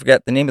 And don't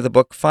forget the name of the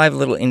book, Five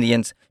Little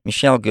Indians,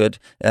 Michelle Good.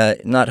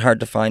 Not hard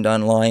to find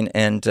online,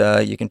 and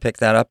you can pick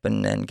that up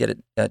and get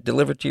it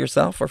delivered to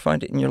yourself or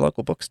find it in your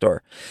local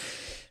bookstore.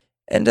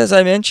 And as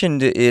I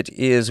mentioned, it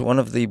is one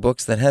of the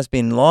books that has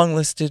been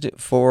longlisted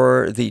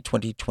for the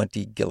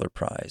 2020 Giller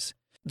Prize.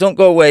 Don't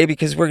go away,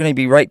 because we're going to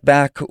be right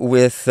back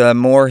with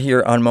more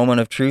here on Moment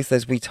of Truth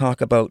as we talk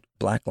about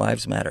Black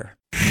Lives Matter.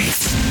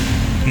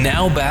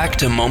 Now back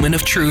to Moment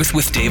of Truth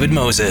with David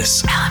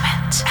Moses.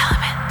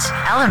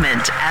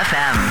 Element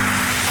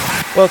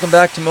FM. Welcome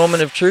back to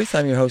Moment of Truth.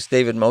 I'm your host,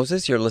 David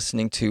Moses. You're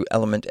listening to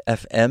Element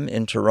FM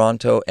in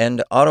Toronto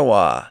and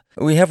Ottawa.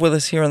 We have with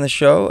us here on the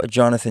show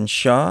Jonathan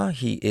Shaw.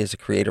 He is a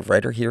creative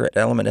writer here at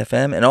Element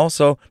FM and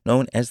also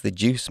known as the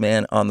Juice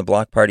Man on the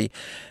Block Party.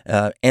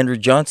 Andrew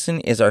Johnson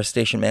is our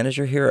station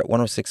manager here at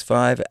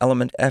 106.5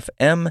 Element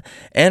FM,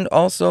 and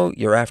also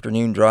your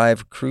afternoon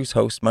drive cruise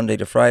host Monday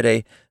to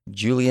Friday,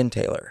 Julian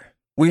Taylor.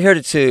 We're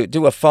here to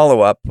do a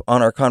follow-up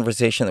on our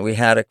conversation that we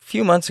had a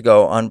few months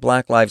ago on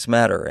Black Lives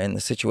Matter and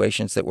the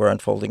situations that were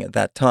unfolding at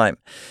that time.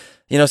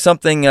 You know,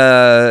 something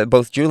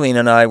both Julian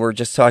and I were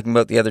just talking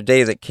about the other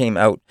day that came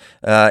out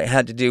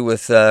had to do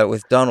with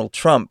Donald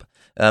Trump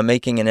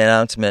making an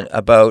announcement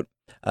about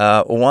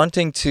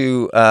wanting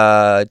to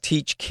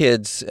teach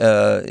kids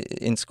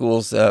in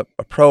schools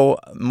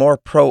more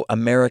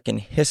pro-American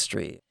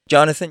history.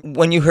 Jonathan,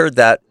 when you heard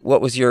that,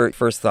 what was your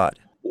first thought?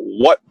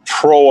 What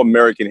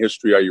pro-American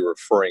history are you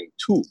referring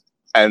to?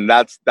 And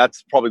that's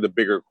probably the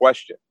bigger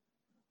question.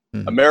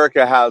 Mm-hmm.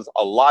 America has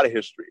a lot of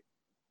history,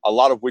 a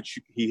lot of which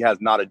he has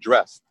not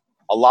addressed,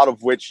 a lot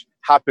of which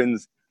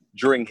happens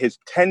during his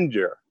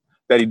tenure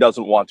that he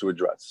doesn't want to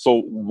address.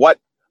 So what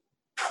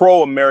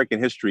pro-American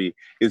history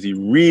is he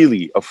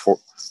really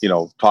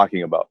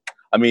talking about?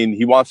 I mean,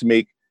 he wants to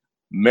make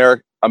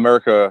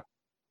America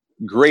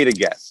great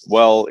again.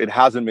 Well, it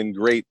hasn't been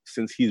great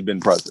since he's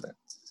been president.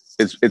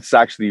 It's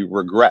actually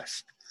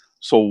regressed.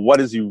 So what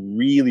is he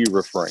really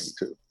referring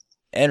to?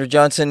 Andrew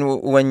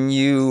Johnson, when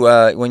you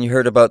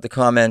heard about the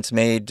comments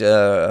made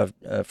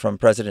from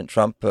President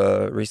Trump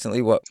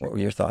recently, what were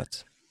your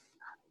thoughts?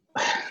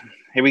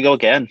 Here we go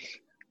again.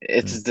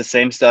 It's the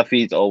same stuff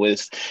he's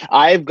always.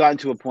 I've gotten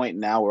to a point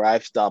now where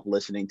I've stopped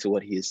listening to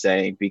what he's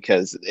saying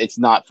because it's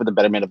not for the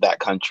betterment of that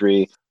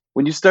country.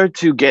 When you start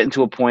to get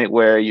into a point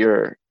where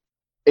you're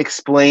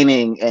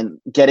explaining and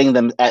getting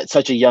them at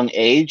such a young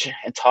age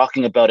and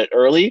talking about it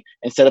early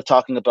instead of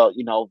talking about,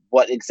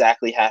 what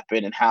exactly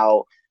happened and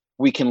how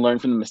we can learn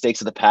from the mistakes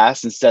of the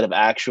past instead of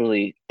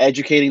actually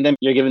educating them,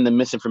 you're giving them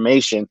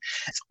misinformation.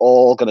 It's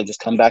all going to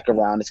just come back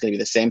around. It's going to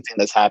be the same thing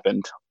that's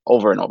happened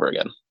over and over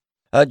again.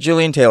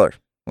 Julian Taylor,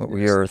 what were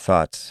your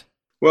thoughts?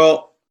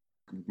 Well,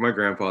 my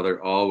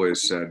grandfather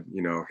always said,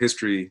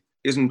 history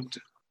isn't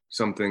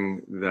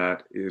something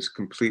that is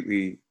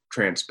completely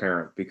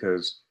transparent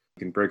because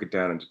you can break it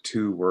down into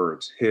two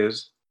words,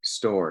 his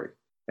story.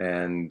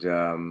 And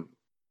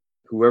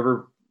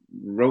whoever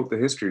wrote the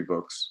history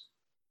books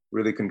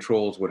really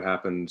controls what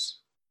happens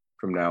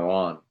from now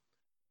on.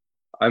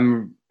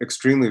 I'm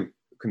extremely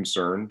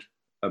concerned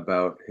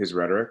about his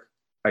rhetoric.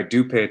 I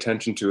do pay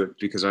attention to it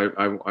because I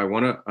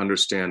want to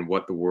understand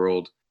what the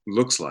world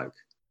looks like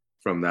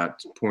from that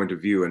point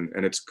of view.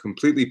 And it's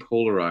completely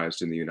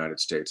polarized in the United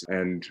States.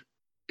 And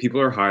people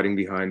are hiding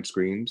behind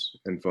screens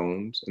and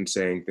phones and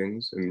saying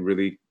things and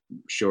really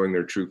showing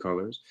their true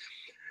colors.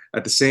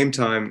 At the same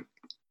time,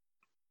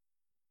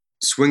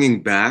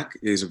 swinging back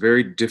is a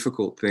very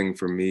difficult thing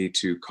for me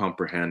to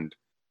comprehend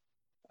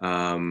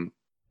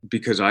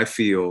because I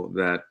feel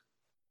that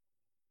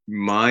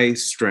my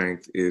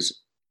strength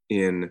is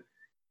in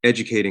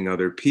educating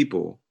other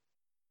people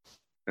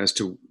as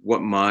to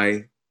what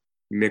my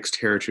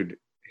mixed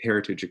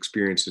heritage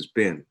experience has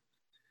been.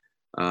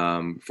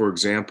 For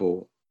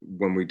example,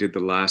 when we did the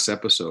last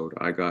episode,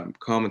 I got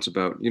comments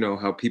about,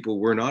 how people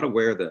were not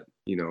aware that,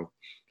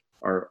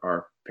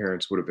 our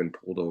parents would have been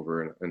pulled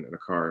over in a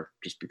car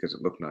just because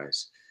it looked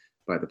nice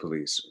by the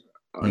police.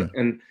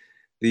 And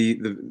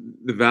the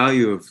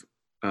value of,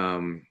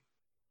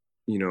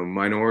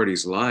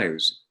 minorities'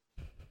 lives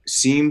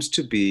seems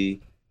to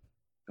be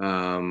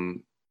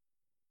put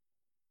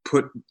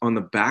on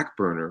the back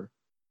burner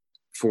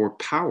for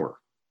power.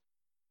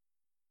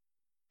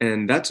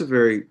 And that's a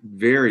very,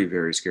 very,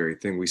 very scary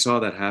thing. We saw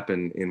that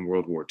happen in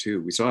World War II.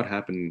 We saw it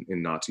happen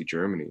in Nazi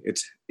Germany.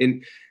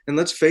 And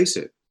let's face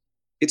it,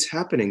 it's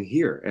happening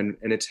here, and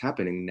it's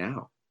happening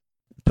now.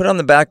 Put on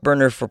the back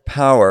burner for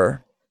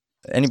power.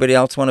 Anybody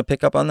else want to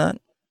pick up on that?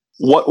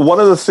 One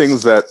of the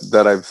things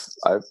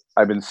that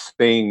I've been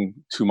saying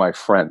to my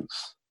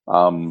friends,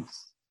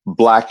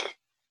 black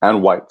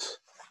and white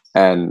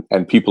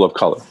and people of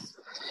color,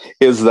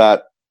 is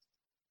that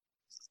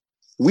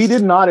we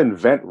did not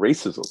invent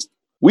racism.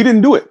 We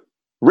didn't do it.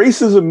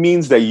 Racism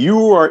means that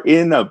you are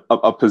in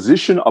a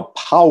position of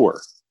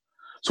power.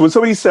 So when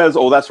somebody says,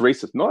 "Oh, that's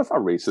racist," no, that's not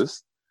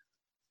racist.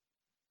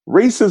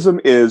 Racism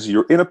is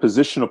you're in a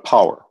position of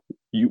power.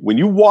 When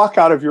you walk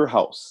out of your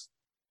house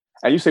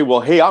and you say,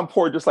 "Well, hey, I'm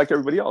poor just like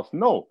everybody else."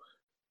 No,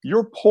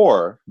 you're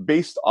poor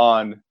based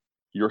on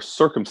your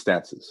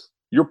circumstances.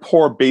 You're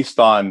poor based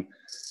on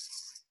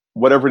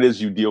whatever it is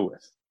you deal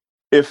with.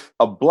 If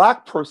a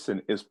black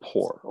person is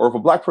poor, or if a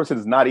black person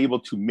is not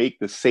able to make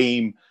the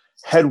same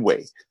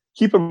headway,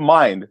 keep in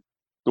mind,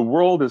 the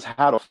world has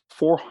had a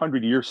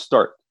 400-year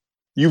start.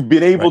 You've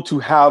been able to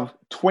have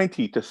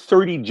 20 to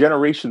 30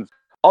 generations.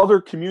 Other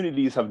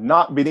communities have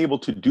not been able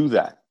to do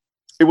that.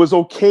 It was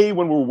okay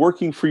when we're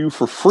working for you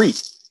for free.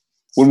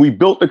 When we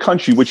built the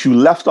country, which you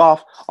left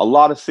off a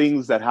lot of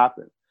things that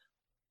happened,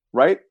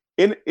 right?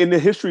 In the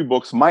history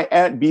books, my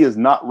Aunt B is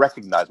not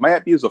recognized. My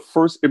Aunt B is the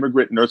first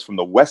immigrant nurse from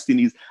the West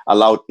Indies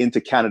allowed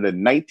into Canada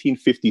in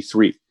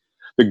 1953.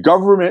 The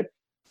government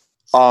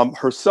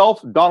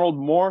herself, Donald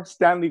Moore,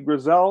 Stanley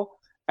Grizzell,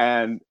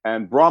 and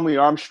Bromley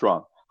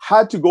Armstrong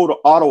had to go to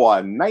Ottawa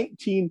in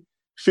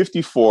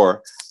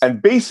 1954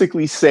 and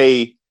basically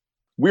say,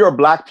 "We are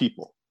black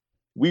people.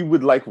 We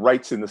would like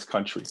rights in this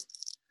country.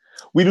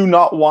 We do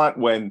not want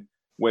when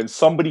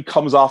somebody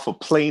comes off a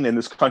plane in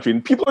this country,"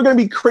 and people are going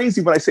to be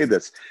crazy when I say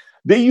this.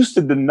 They used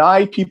to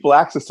deny people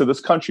access to this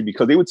country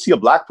because they would see a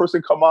black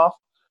person come off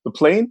the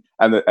plane,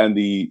 and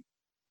the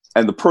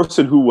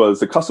person who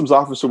was the customs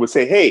officer would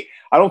say, "Hey,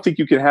 I don't think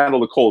you can handle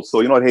the cold. So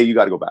you know what? Hey, you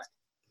got to go back."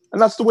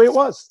 And that's the way it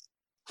was.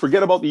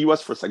 Forget about the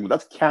US for a second.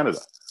 That's Canada.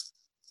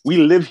 We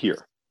live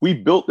here. We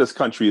built this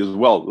country as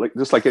well,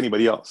 just like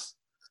anybody else.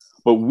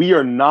 But we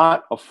are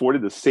not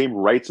afforded the same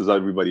rights as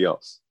everybody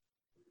else.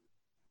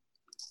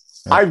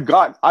 I've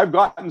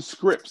gotten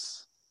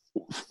scripts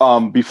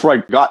before I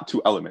got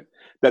to Element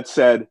that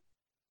said,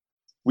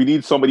 "We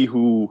need somebody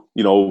who,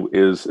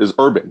 is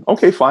urban."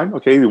 Okay, fine.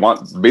 Okay,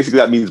 basically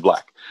that means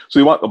black. So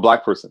you want a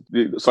black person.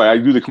 So I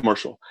do the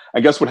commercial.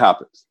 And guess what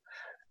happens?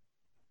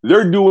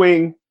 They're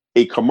doing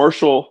a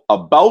commercial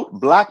about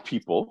black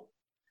people,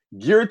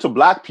 geared to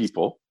black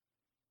people.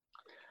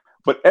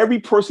 But every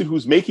person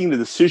who's making the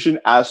decision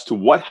as to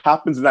what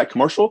happens in that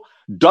commercial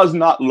does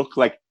not look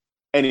like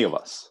any of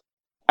us.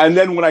 And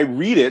then when I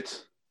read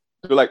it,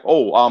 they're like,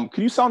 "Oh,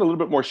 can you sound a little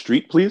bit more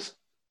street, please?"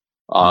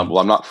 Well,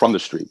 I'm not from the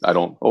street. I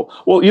don't. Oh,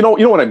 well, you know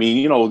what I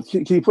mean.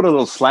 Can you put a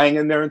little slang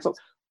in there and stuff?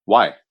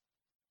 Why?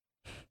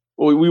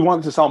 Well, we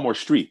want it to sound more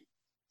street.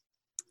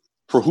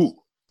 For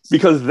who?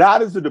 Because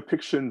that is the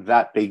depiction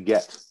that they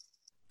get.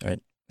 Right.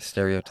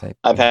 Stereotype.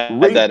 I've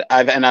had that.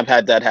 I've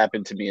had that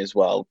happen to me as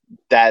well.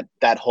 That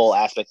whole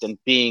aspect and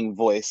being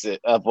voice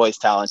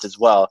talent as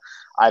well.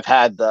 I've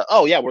had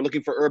we're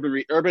looking for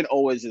urban. Urban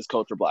always is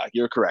culture black.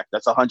 You're correct.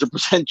 That's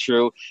 100%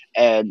 true.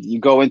 And you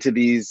go into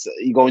these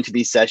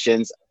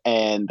sessions,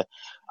 and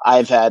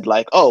I've had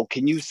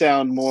can you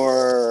sound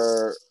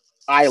more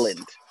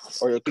island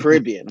or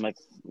Caribbean? I'm like,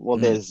 well,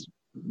 there's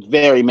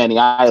very many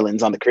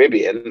islands on the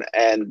Caribbean,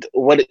 and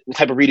what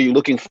type of reader are you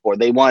looking for?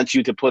 They want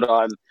you to put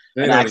on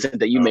an accent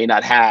that you may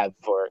not have.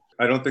 Or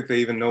I don't think they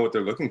even know what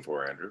they're looking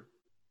for, Andrew.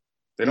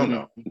 They don't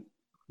know.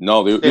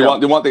 No, they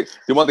want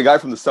the guy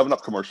from the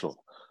 7-Up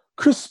commercial.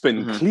 Crisp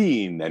and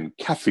clean and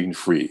caffeine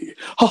free.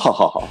 Ha ha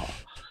ha ha.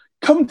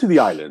 Come to the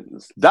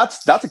islands.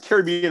 That's a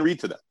Caribbean read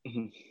to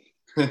them.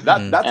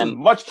 That's as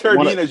much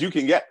Caribbean as you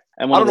can get.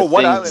 And I don't know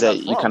what island that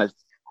you kind of.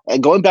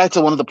 And going back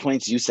to one of the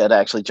points you said,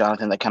 actually,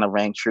 Jonathan, that kind of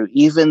rang true.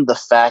 Even the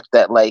fact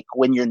that,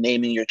 when you're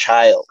naming your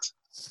child,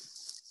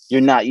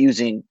 you're not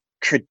using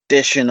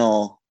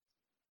traditional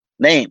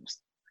names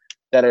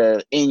that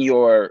are in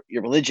your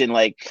religion.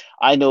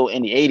 I know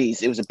in the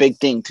 80s, it was a big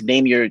thing to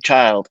name your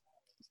child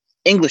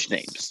English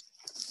names,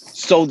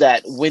 so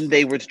that when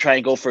they were to try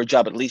and go for a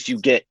job, at least you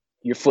get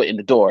your foot in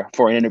the door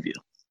for an interview.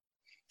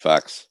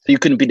 Facts. So you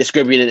couldn't be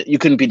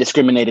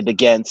discriminated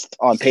against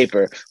on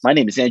paper. My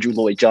name is Andrew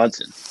Lloyd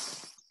Johnson.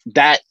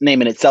 That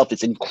name in itself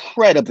is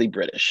incredibly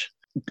British.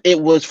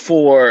 it was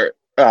for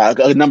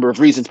a number of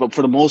reasons, but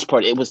for the most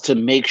part, it was to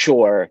make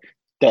sure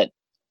that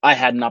I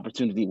had an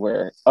opportunity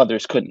where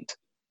others couldn't.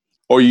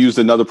 Or you used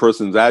another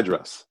person's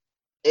address.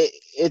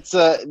 It's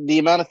the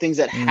amount of things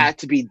that had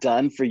to be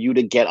done for you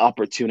to get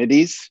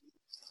opportunities,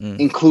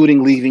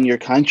 including leaving your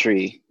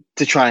country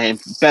to try and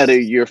better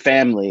your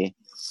family,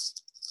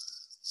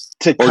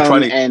 to or come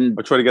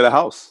try to get a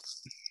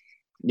house.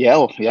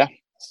 Yeah,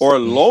 or a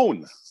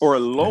loan.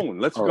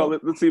 Let's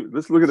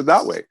look at it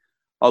that way.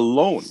 A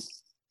loan.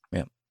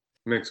 Yeah,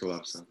 makes a lot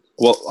of sense.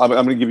 Well, I'm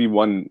going to give you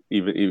one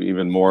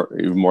even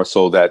more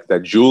so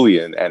that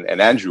Julian and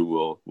Andrew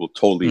will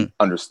totally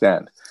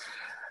understand.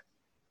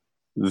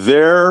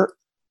 There,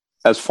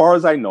 as far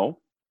as I know,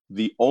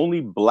 the only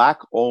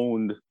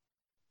Black-owned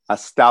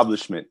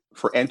establishment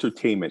for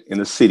entertainment in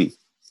the city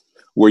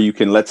where you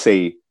can, let's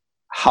say,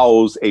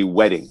 house a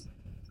wedding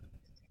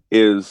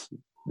is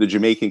the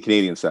Jamaican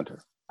Canadian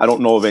Center. I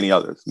don't know of any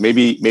others.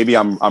 Maybe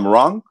I'm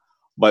wrong,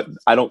 but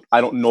I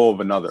don't know of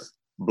another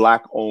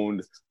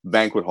Black-owned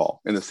banquet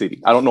hall in the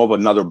city. I don't know of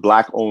another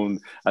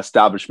Black-owned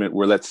establishment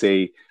where, let's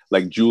say,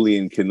 like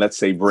Julian can, let's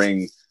say,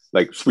 bring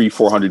like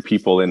 300-400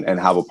 people and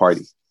have a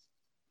party.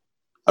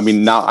 I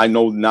mean, I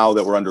know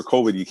that we're under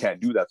COVID, you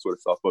can't do that sort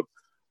of stuff, but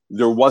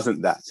there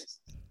wasn't that.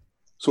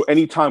 So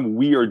anytime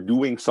we are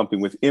doing something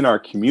within our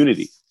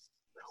community,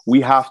 we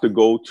have to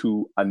go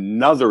to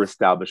another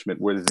establishment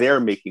where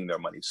they're making their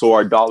money. So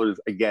our dollars,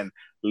 again,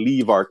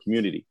 leave our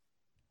community.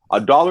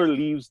 A dollar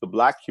leaves the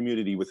Black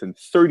community within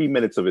 30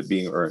 minutes of it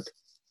being earned.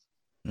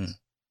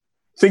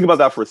 Think about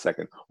that for a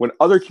second. When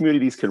other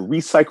communities can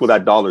recycle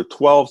that dollar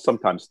 12,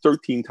 sometimes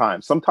 13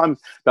 times, sometimes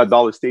that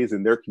dollar stays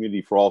in their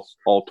community for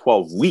all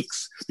 12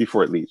 weeks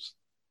before it leaves.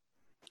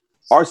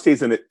 Ours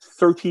stays in it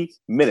 30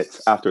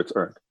 minutes after it's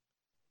earned.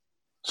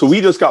 So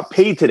we just got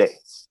paid today.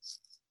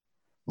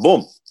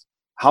 Boom.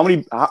 How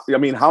many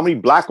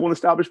Black-owned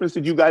establishments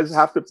did you guys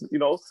have to,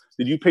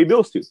 did you pay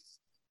bills to?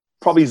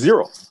 Probably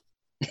zero.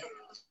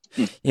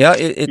 Yeah,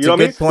 it's a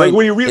good point. Like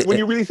when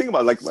you really think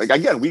about it, like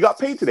again, we got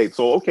paid today.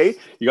 So okay,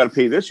 you got to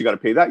pay this, you got to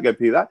pay that, you got to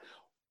pay that.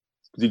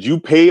 Did you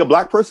pay a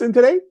Black person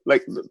today?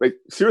 Like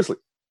seriously,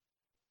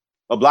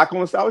 a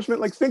Black-owned establishment?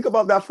 Like think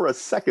about that for a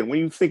second. When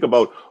you think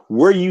about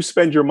where you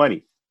spend your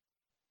money,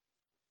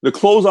 the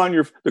clothes on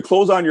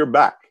your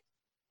back,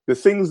 the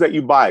things that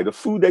you buy, the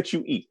food that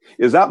you eat,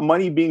 is that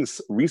money being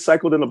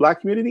recycled in the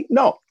Black community?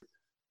 No.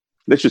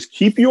 Let's just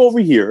keep you over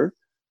here.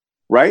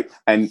 Right?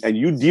 And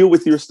you deal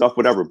with your stuff,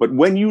 whatever. But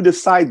when you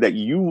decide that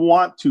you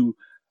want to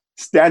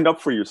stand up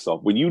for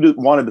yourself, when you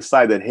want to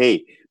decide that,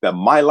 hey, that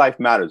my life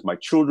matters, my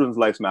children's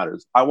life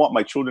matters, I want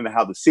my children to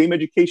have the same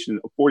education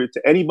afforded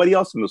to anybody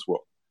else in this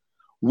world.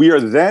 We are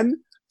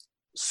then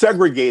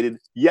segregated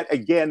yet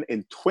again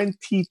in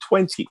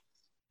 2020.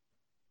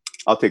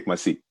 I'll take my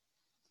seat.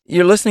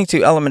 You're listening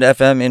to Element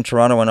FM in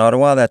Toronto and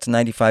Ottawa. That's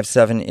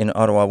 95.7 in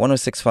Ottawa,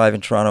 106.5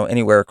 in Toronto,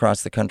 anywhere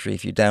across the country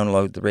if you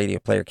download the Radio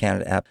Player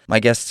Canada app. My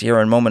guests here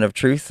on Moment of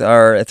Truth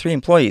are three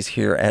employees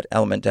here at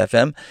Element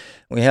FM.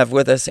 We have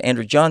with us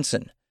Andrew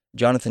Johnson,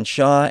 Jonathan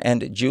Shaw,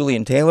 and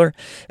Julian Taylor.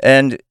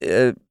 And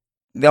they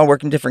all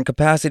work in different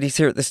capacities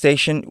here at the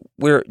station.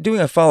 We're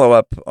doing a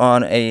follow-up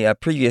on a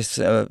previous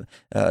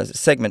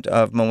segment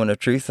of Moment of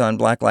Truth on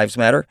Black Lives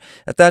Matter.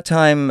 At that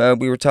time,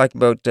 we were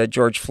talking about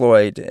George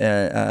Floyd.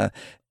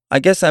 I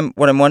guess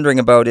what I'm wondering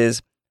about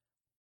is,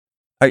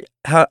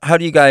 how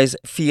do you guys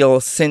feel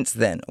since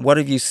then? What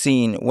have you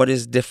seen? What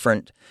is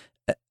different?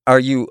 Are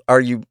you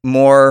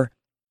more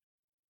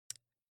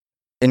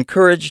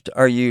encouraged?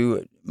 Are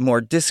you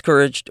more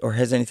discouraged? Or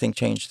has anything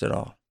changed at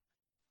all?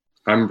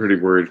 I'm pretty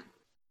worried,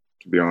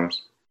 to be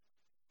honest.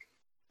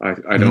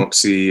 I don't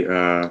see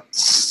the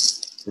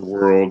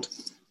world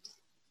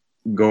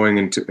going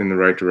in the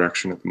right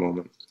direction at the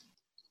moment.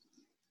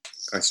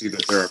 I see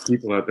that there are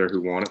people out there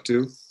who want it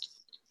to.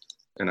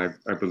 And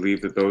I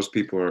believe that those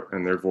people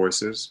and their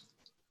voices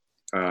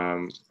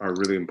are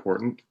really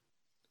important.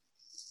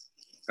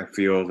 I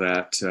feel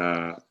that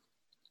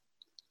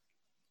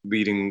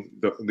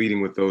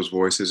leading with those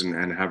voices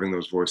and having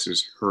those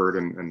voices heard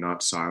and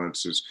not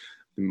silenced is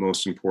the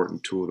most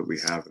important tool that we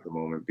have at the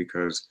moment,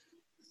 because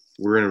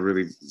we're in a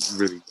really,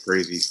 really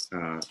crazy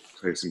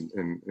place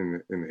in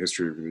the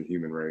history of the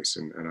human race.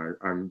 And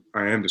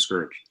I am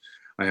discouraged.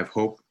 I have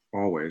hope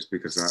always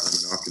because I'm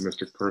an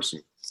optimistic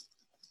person.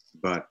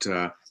 But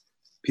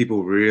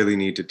people really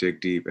need to dig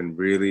deep and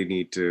really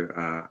need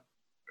to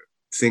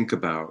think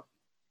about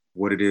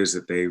what it is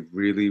that they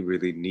really,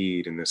 really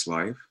need in this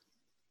life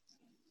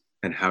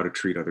and how to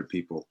treat other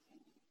people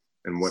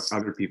and what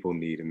other people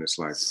need in this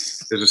life.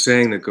 There's a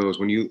saying that goes,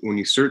 when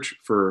you search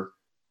for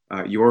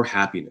your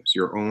happiness,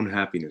 your own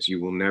happiness,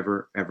 you will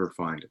never, ever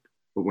find it.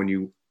 But when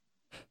you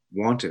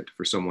want it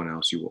for someone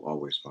else, you will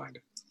always find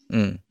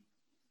it.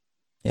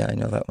 Yeah, I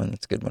know that one.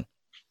 That's a good one.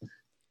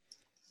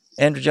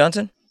 Andrew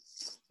Johnson?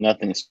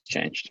 Nothing's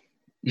changed.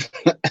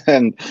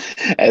 And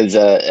as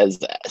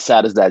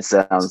sad as that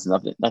sounds,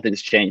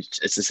 nothing's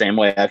changed. It's the same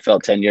way I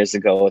felt 10 years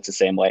ago. It's the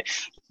same way.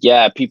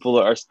 yeah, people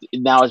are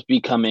now it's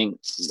becoming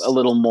a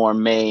little more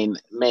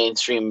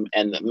mainstream,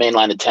 and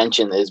mainline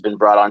attention has been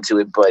brought onto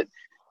it, but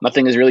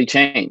nothing has really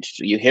changed.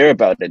 You hear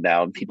about it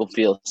now, and people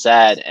feel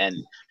sad, and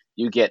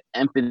you get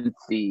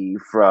empathy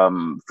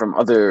from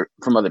other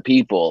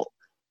people,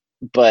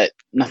 but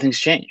nothing's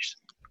changed.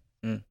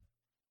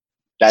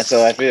 That's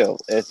how I feel.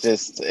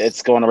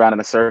 It's going around in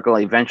a circle.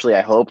 Eventually,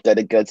 I hope that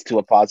it gets to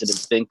a positive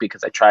thing,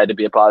 because I try to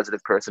be a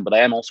positive person, but I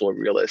am also a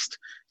realist,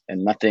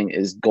 and nothing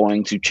is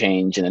going to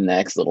change in the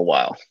next little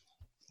while.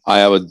 I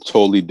have a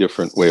totally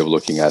different way of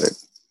looking at it.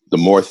 The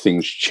more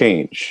things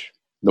change,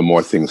 the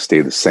more things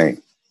stay the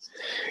same.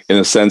 In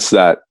the sense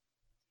that,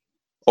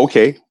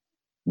 okay,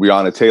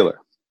 Breonna Taylor,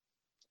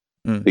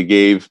 they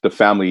gave the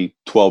family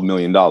 $12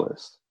 million.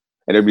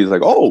 And everybody's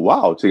like, oh,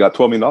 wow, so you got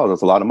 $12 million.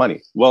 That's a lot of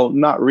money. Well,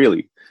 not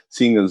really,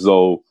 seeing as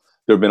though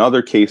there have been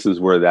other cases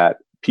where that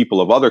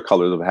people of other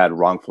colors have had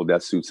wrongful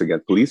death suits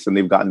against police, and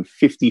they've gotten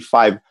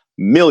 $55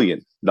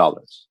 million.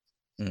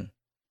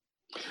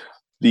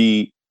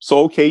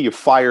 Okay, you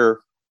fire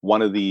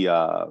one of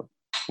the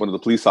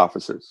police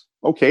officers.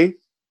 Okay,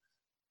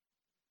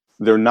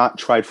 they're not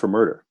tried for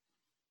murder.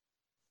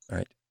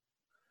 Right.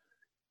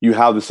 You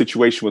have the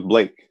situation with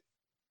Blake,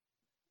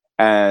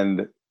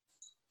 and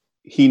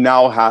he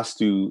now has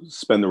to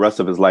spend the rest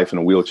of his life in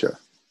a wheelchair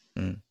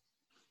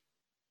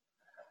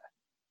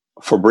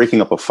for breaking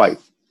up a fight.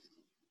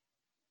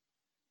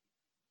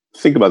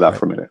 Think about that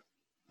for a minute.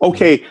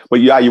 Okay,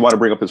 but yeah, you want to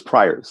bring up his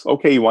priors.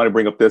 Okay, you want to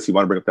bring up this, you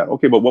want to bring up that.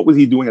 Okay, but what was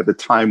he doing at the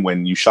time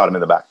when you shot him in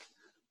the back?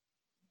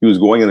 He was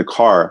going in the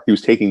car. He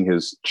was taking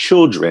his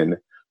children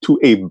to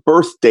a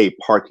birthday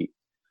party.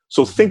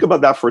 So think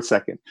about that for a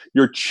second.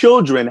 Your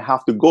children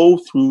have to go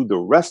through the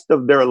rest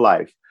of their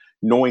life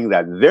knowing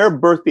that their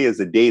birthday is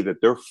the day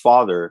that their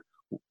father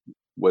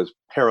was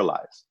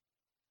paralyzed.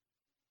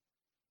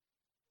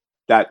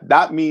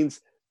 That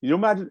means, you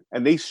imagine,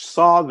 and they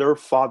saw their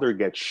father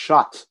get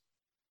shot.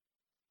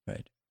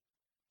 Right.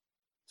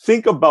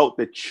 Think about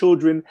the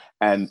children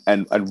and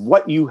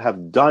what you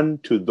have done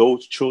to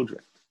those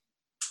children.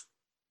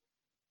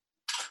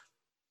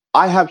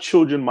 I have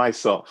children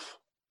myself.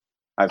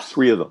 I have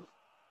 3 of them.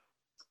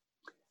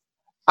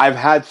 I've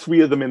had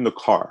 3 of them in the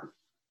car.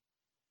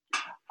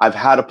 I've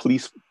had a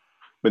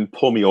policeman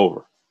pull me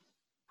over.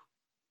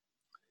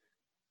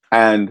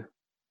 And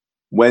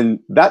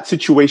when that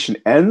situation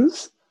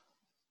ends,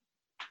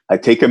 I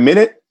take a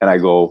minute and I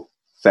go,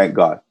 thank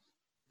God.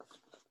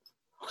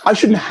 I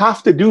shouldn't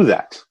have to do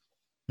that.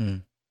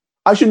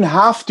 I shouldn't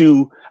have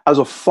to, as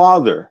a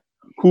father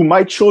who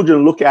my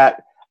children look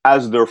at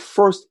as their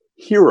first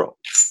hero.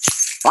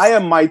 I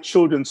am my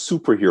children's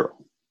superhero.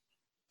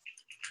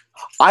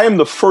 I am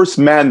the first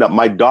man that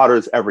my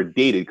daughters ever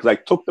dated, because I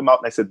took them out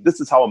and I said, this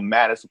is how a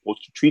man is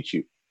supposed to treat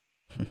you.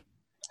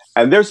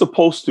 And they're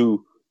supposed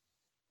to,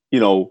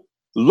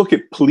 look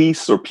at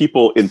police or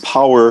people in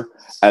power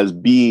as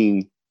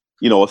being,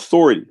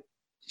 authority.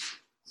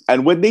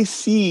 And when they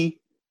see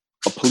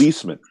a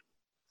policeman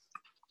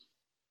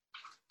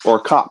or a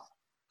cop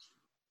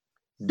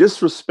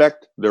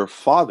disrespect their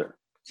father,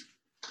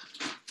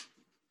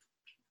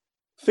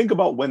 think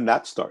about when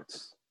that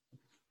starts.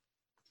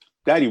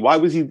 Daddy, why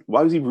was he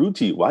rude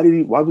to you? Why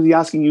was he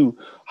asking you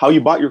how you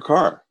bought your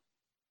car?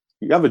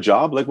 You have a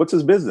job, like what's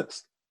his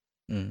business?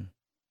 You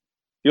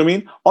know what I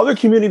mean? Other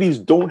communities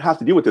don't have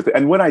to deal with this.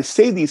 And when I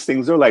say these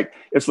things,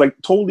 it's like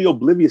totally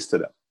oblivious to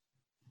them.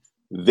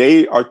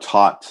 They are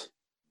taught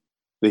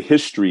the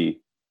history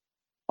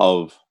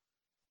of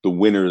the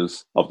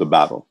winners of the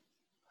battle.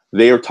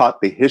 They are taught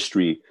the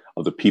history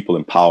of the people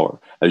in power,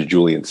 as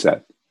Julian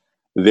said.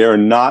 They're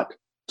not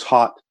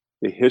taught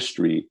the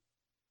history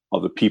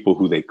of the people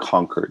who they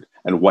conquered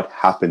and what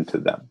happened to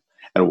them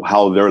and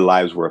how their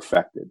lives were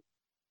affected.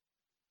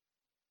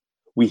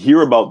 We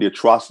hear about the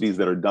atrocities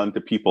that are done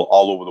to people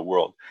all over the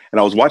world. And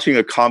I was watching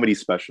a comedy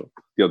special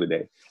the other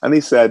day, and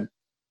they said,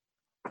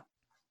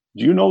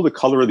 do you know the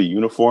color of the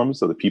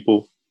uniforms of the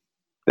people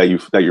that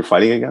you're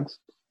fighting against?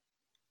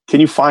 Can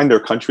you find their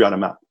country on a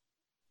map?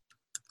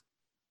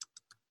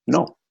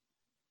 No.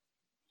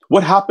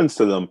 What happens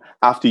to them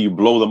after you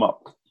blow them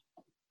up?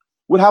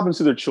 What happens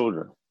to their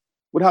children?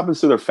 What happens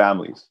to their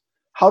families?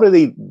 How do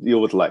they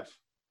deal with life?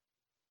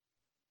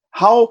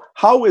 How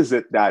is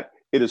it that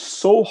it is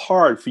so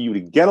hard for you to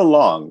get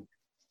along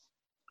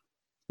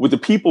with the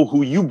people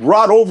who you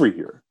brought over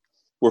here,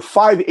 where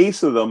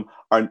 5/8 of them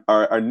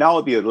are now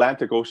at the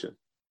Atlantic Ocean,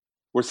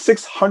 where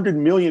 600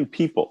 million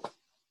people,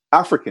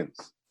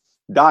 Africans,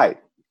 died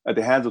at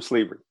the hands of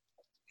slavery?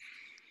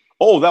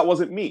 Oh, that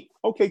wasn't me.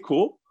 Okay,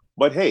 cool.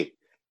 But hey,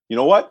 you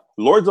know what?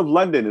 Lords of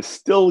London is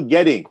still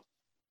getting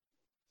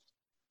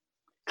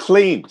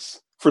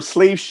claims for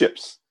slave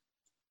ships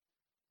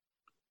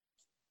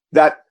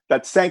that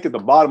sank at the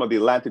bottom of the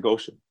Atlantic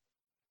Ocean.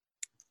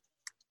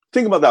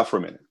 Think about that for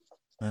a minute.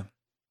 Yeah.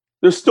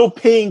 They're still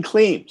paying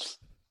claims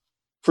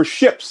for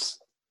ships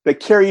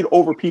that carried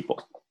over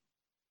people.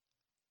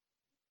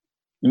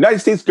 The United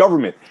States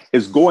government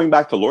is going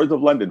back to Lords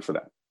of London for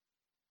that.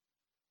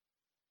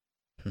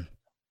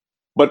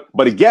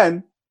 But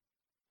again,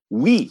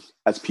 we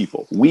as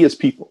people,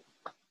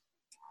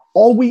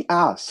 all we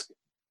ask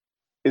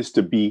is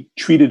to be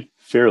treated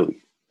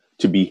fairly,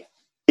 to be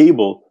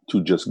able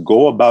to just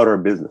go about our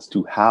business,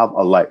 to have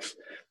a life,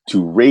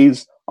 to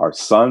raise our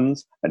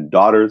sons and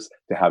daughters,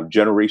 to have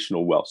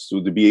generational wealth.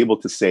 So to be able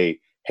to say,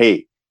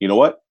 hey, you know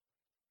what?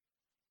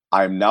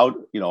 I'm now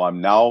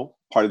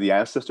part of the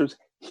ancestors.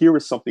 Here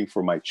is something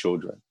for my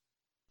children.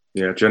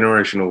 Yeah,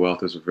 generational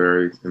wealth is a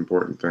very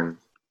important thing.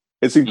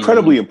 It's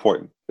incredibly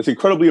important. It's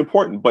incredibly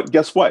important. But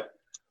guess what?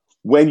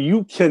 When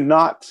you can't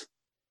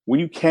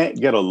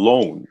get a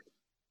loan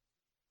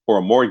or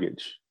a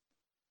mortgage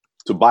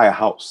to buy a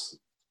house,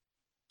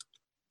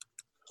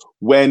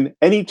 when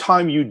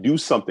anytime you do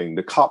something,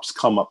 the cops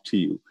come up to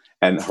you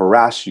and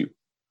harass you,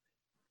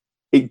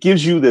 it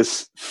gives you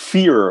this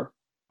fear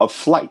of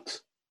flight.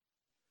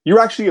 You're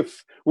actually,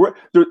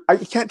 I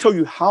can't tell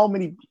you how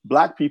many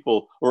Black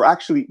people are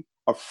actually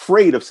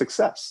afraid of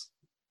success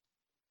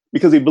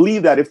because they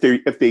believe that if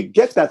they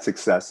get that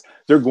success,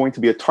 they're going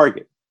to be a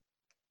target.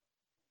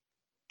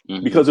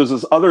 Mm-hmm. Because there's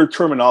this other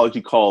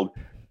terminology called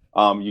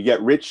you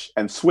get rich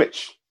and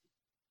switch.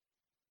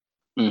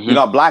 Mm-hmm. You're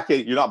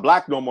not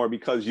black no more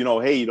because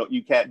hey,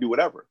 you can't do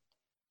whatever.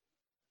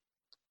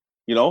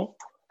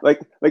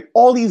 Like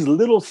all these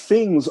little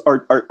things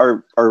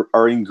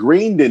are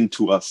ingrained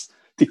into us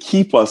to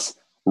keep us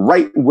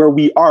right where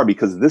we are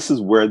because this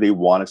is where they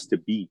want us to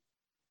be.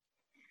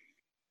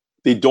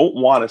 They don't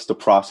want us to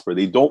prosper.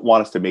 They don't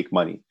want us to make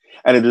money.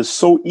 And it is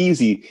so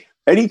easy.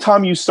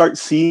 Anytime you start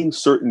seeing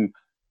certain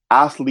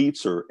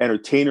athletes or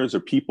entertainers or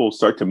people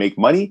start to make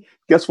money,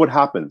 guess what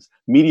happens?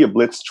 Media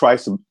blitz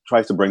tries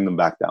to bring them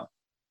back down.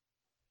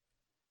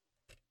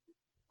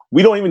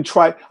 We don't even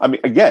try. I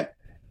mean, again,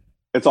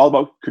 it's all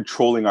about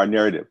controlling our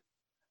narrative.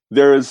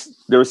 There is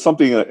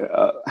something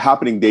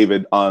happening,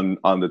 David, on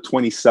the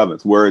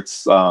 27th, where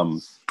it's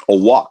a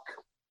walk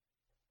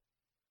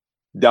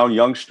down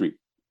Yonge Street,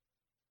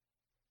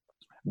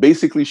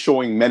 basically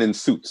showing men in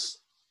suits,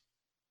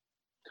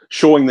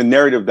 showing the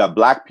narrative that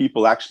Black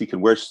people actually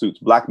can wear suits.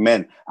 Black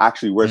men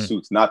actually wear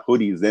suits, not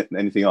hoodies and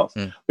anything else.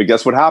 But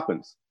guess what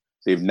happens?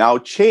 They've now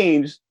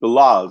changed the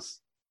laws.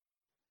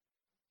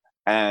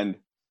 And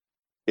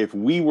if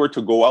we were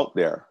to go out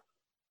there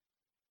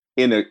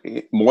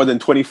in more than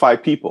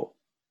 25 people,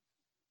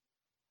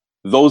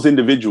 those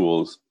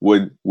individuals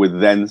would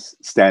then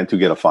stand to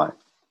get a fine.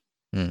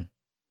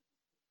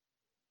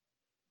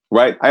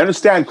 Right? I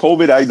understand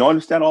COVID. I don't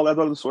understand all that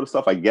other sort of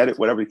stuff. I get it,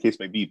 whatever the case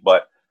may be.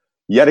 But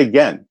yet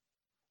again,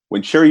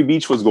 when Cherry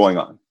Beach was going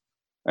on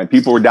and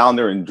people were down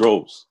there in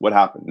droves, what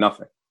happened?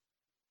 Nothing.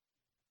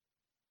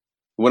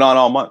 It went on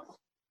all month.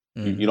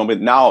 But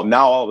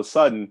now all of a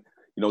sudden,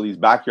 these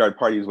backyard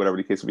parties, whatever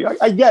the case may be,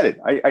 I get it.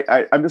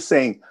 I'm just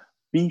saying,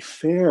 be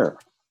fair.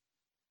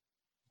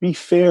 Be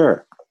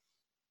fair.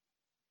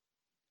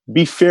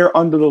 Be fair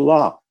under the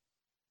law.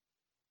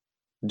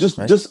 Just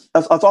that's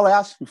all I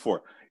asked you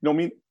for.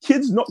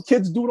 Kids do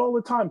it all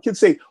the time. Kids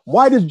say,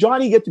 why does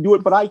Johnny get to do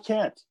it, but I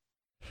can't?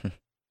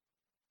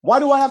 Why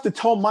do I have to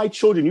tell my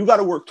children, you got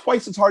to work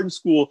twice as hard in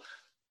school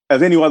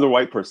as any other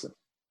white person?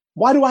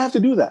 Why do I have to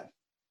do that?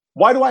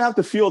 Why do I have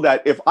to feel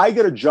that if I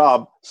get a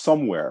job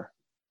somewhere,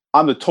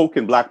 I'm the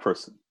token Black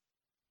person?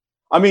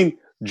 I mean,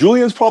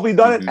 Julian's probably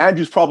done it.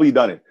 Andrew's probably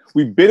done it.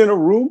 We've been in a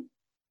room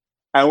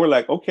and we're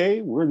like,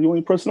 okay, we're the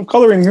only person of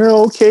color in here.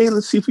 Okay,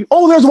 let's see if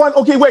there's one.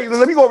 Okay, wait,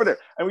 let me go over there.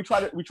 And we try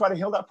to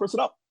hail that person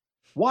up.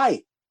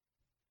 Why?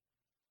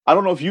 I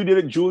don't know if you did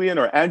it, Julian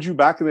or Andrew,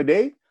 back in the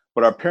day,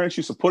 but our parents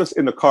used to put us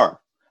in the car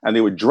and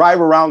they would drive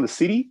around the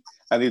city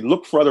and they'd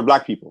look for other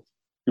Black people.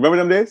 You remember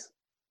them days?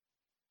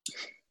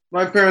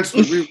 My parents,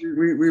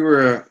 we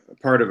were a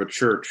part of a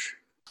church,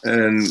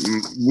 and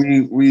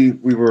we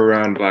were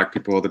around Black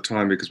people all the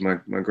time because my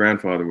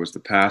grandfather was the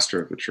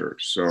pastor of the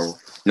church. So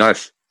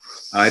nice.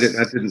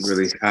 That didn't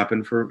really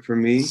happen for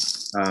me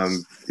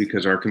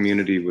because our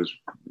community was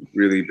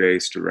really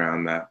based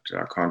around that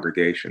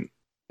congregation.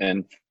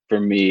 And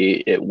for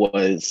me, it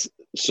was,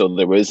 so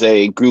there was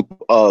a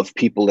group of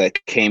people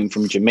that came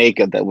from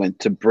Jamaica that went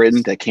to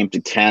Britain, that came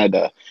to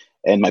Canada,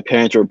 and my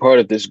parents were a part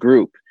of this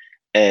group.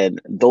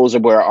 And those are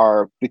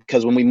where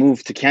because when we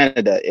moved to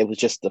Canada, it was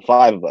just the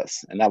 5 of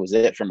us, and that was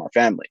it from our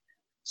family.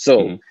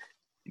 So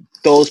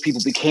those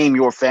people became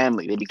your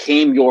family. They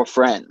became your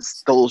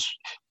friends. Those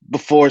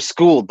before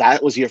school,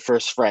 that was your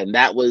first friend.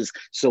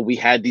 So we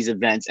had these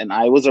events, and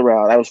I was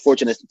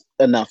fortunate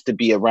enough to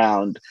be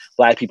around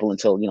Black people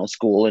until,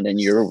 school. And then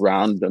you're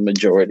around the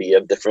majority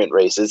of different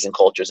races and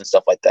cultures and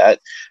stuff like that.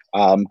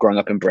 Growing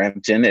up in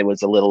Brampton, it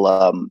was a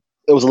little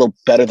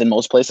better than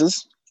most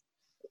places,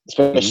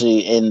 especially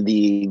in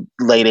the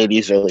late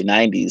 80s, early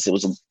 90s. It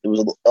was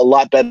a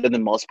lot better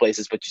than most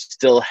places, but you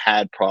still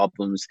had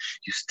problems.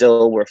 You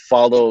still were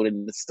followed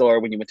in the store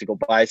when you went to go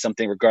buy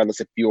something,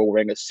 regardless if you were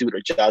wearing a suit or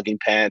jogging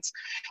pants.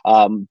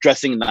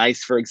 Dressing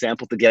nice, for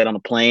example, to get on a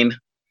plane,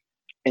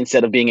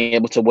 instead of being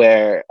able to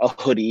wear a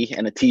hoodie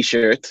and a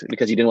t-shirt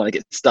because you didn't want to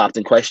get stopped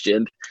and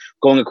questioned.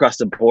 Going across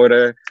the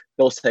border,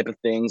 those type of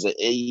things.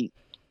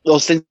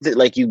 those things that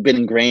like you've been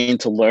ingrained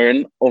to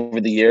learn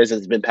over the years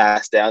has been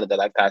passed down, that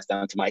I've passed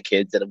down to my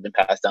kids, that have been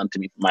passed down to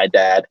me from my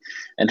dad,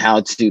 and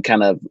how to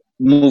kind of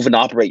move and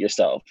operate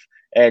yourself.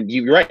 And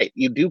you're right,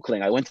 you do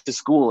cling. I went to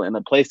school in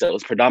a place that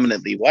was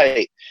predominantly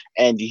white,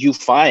 and you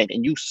find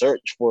and you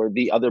search for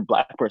the other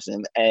Black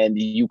person and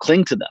you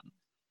cling to them.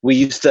 We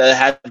used to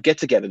have get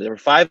together. There were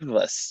 5 of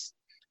us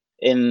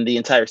in the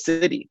entire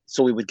city.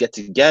 So we would get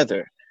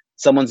together.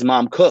 Someone's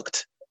mom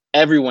cooked.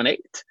 Everyone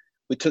ate.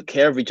 We took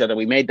care of each other.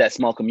 We made that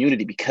small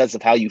community because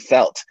of how you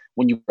felt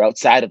when you were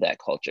outside of that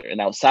culture and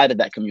outside of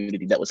that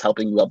community that was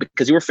helping you out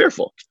because you were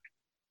fearful.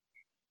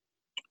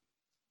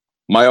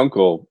 My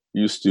uncle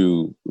used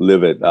to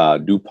live at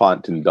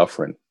DuPont in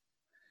Dufferin.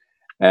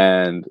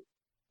 And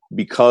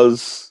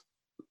because,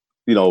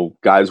 you know,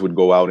 guys would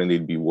go out and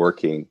they'd be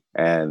working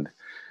and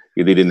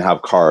they didn't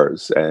have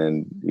cars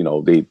and, you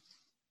know, they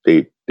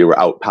were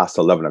out past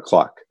 11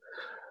 o'clock.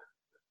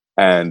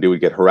 And they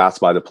would get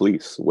harassed by the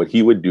police. What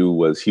he would do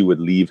was he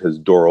would leave his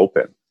door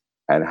open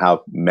and have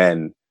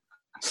men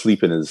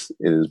sleep in his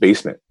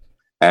basement.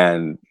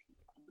 And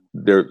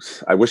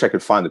I wish I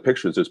could find the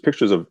pictures. There's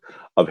pictures of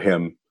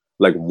him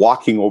like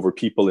walking over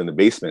people in the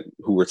basement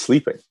who were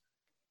sleeping.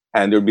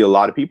 And there'd be a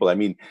lot of people. I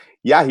mean,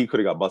 yeah, he could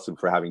have got busted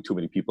for having too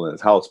many people in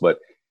his house, but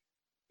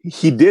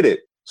he did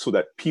it so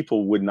that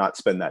people would not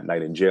spend that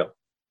night in jail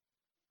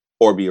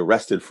or be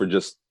arrested for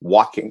just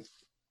walking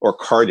or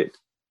carded,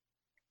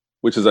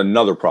 which is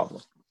another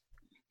problem.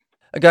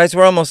 Guys,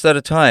 we're almost out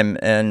of time,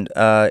 and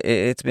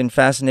it's been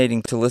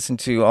fascinating to listen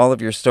to all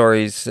of your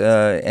stories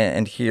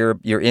and hear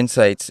your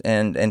insights,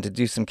 and to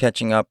do some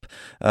catching up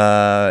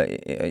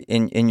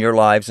in your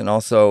lives, and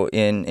also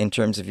in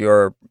terms of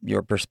your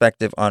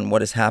perspective on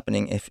what is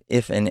happening,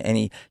 if and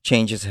any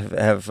changes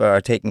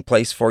have taken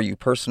place for you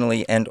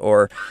personally, and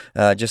or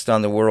just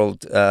on the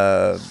world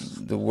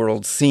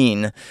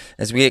scene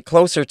as we get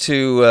closer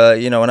to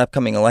an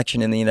upcoming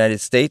election in the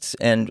United States,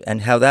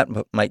 and how that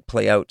might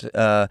play out.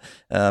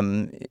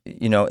 In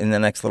the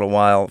next little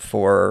while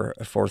for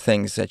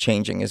things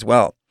changing as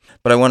well.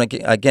 But I want to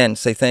again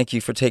say thank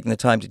you for taking the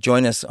time to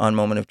join us on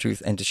Moment of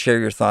Truth and to share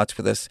your thoughts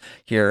with us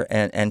here,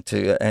 and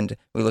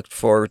we look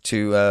forward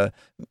to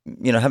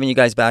having you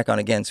guys back on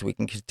again so we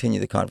can continue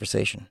the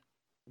conversation.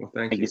 Well,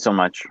 thank you so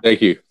much.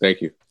 Thank you.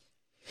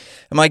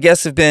 My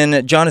guests have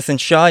been Jonathan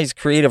Shaw. He's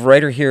creative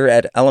writer here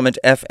at Element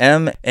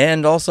FM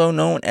and also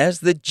known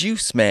as the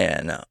Juice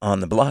Man on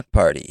the Block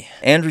Party.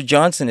 Andrew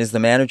Johnson is the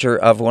manager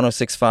of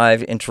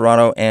 106.5 in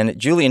Toronto, and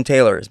Julian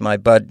Taylor is my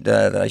bud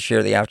that I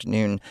share the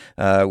afternoon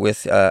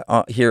with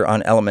here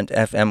on Element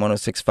FM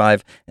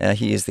 106.5.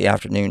 He is the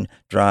afternoon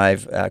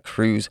drive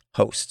cruise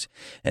host.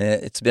 And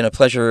it's been a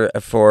pleasure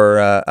for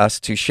us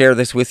to share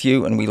this with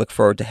you, and we look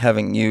forward to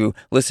having you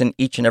listen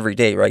each and every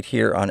day right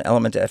here on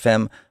Element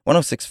FM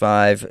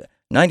 106.5,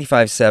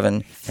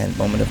 95.7, and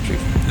Moment of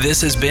Truth. This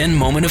has been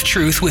Moment of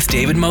Truth with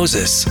David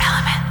Moses.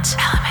 Element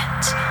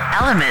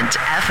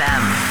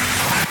FM.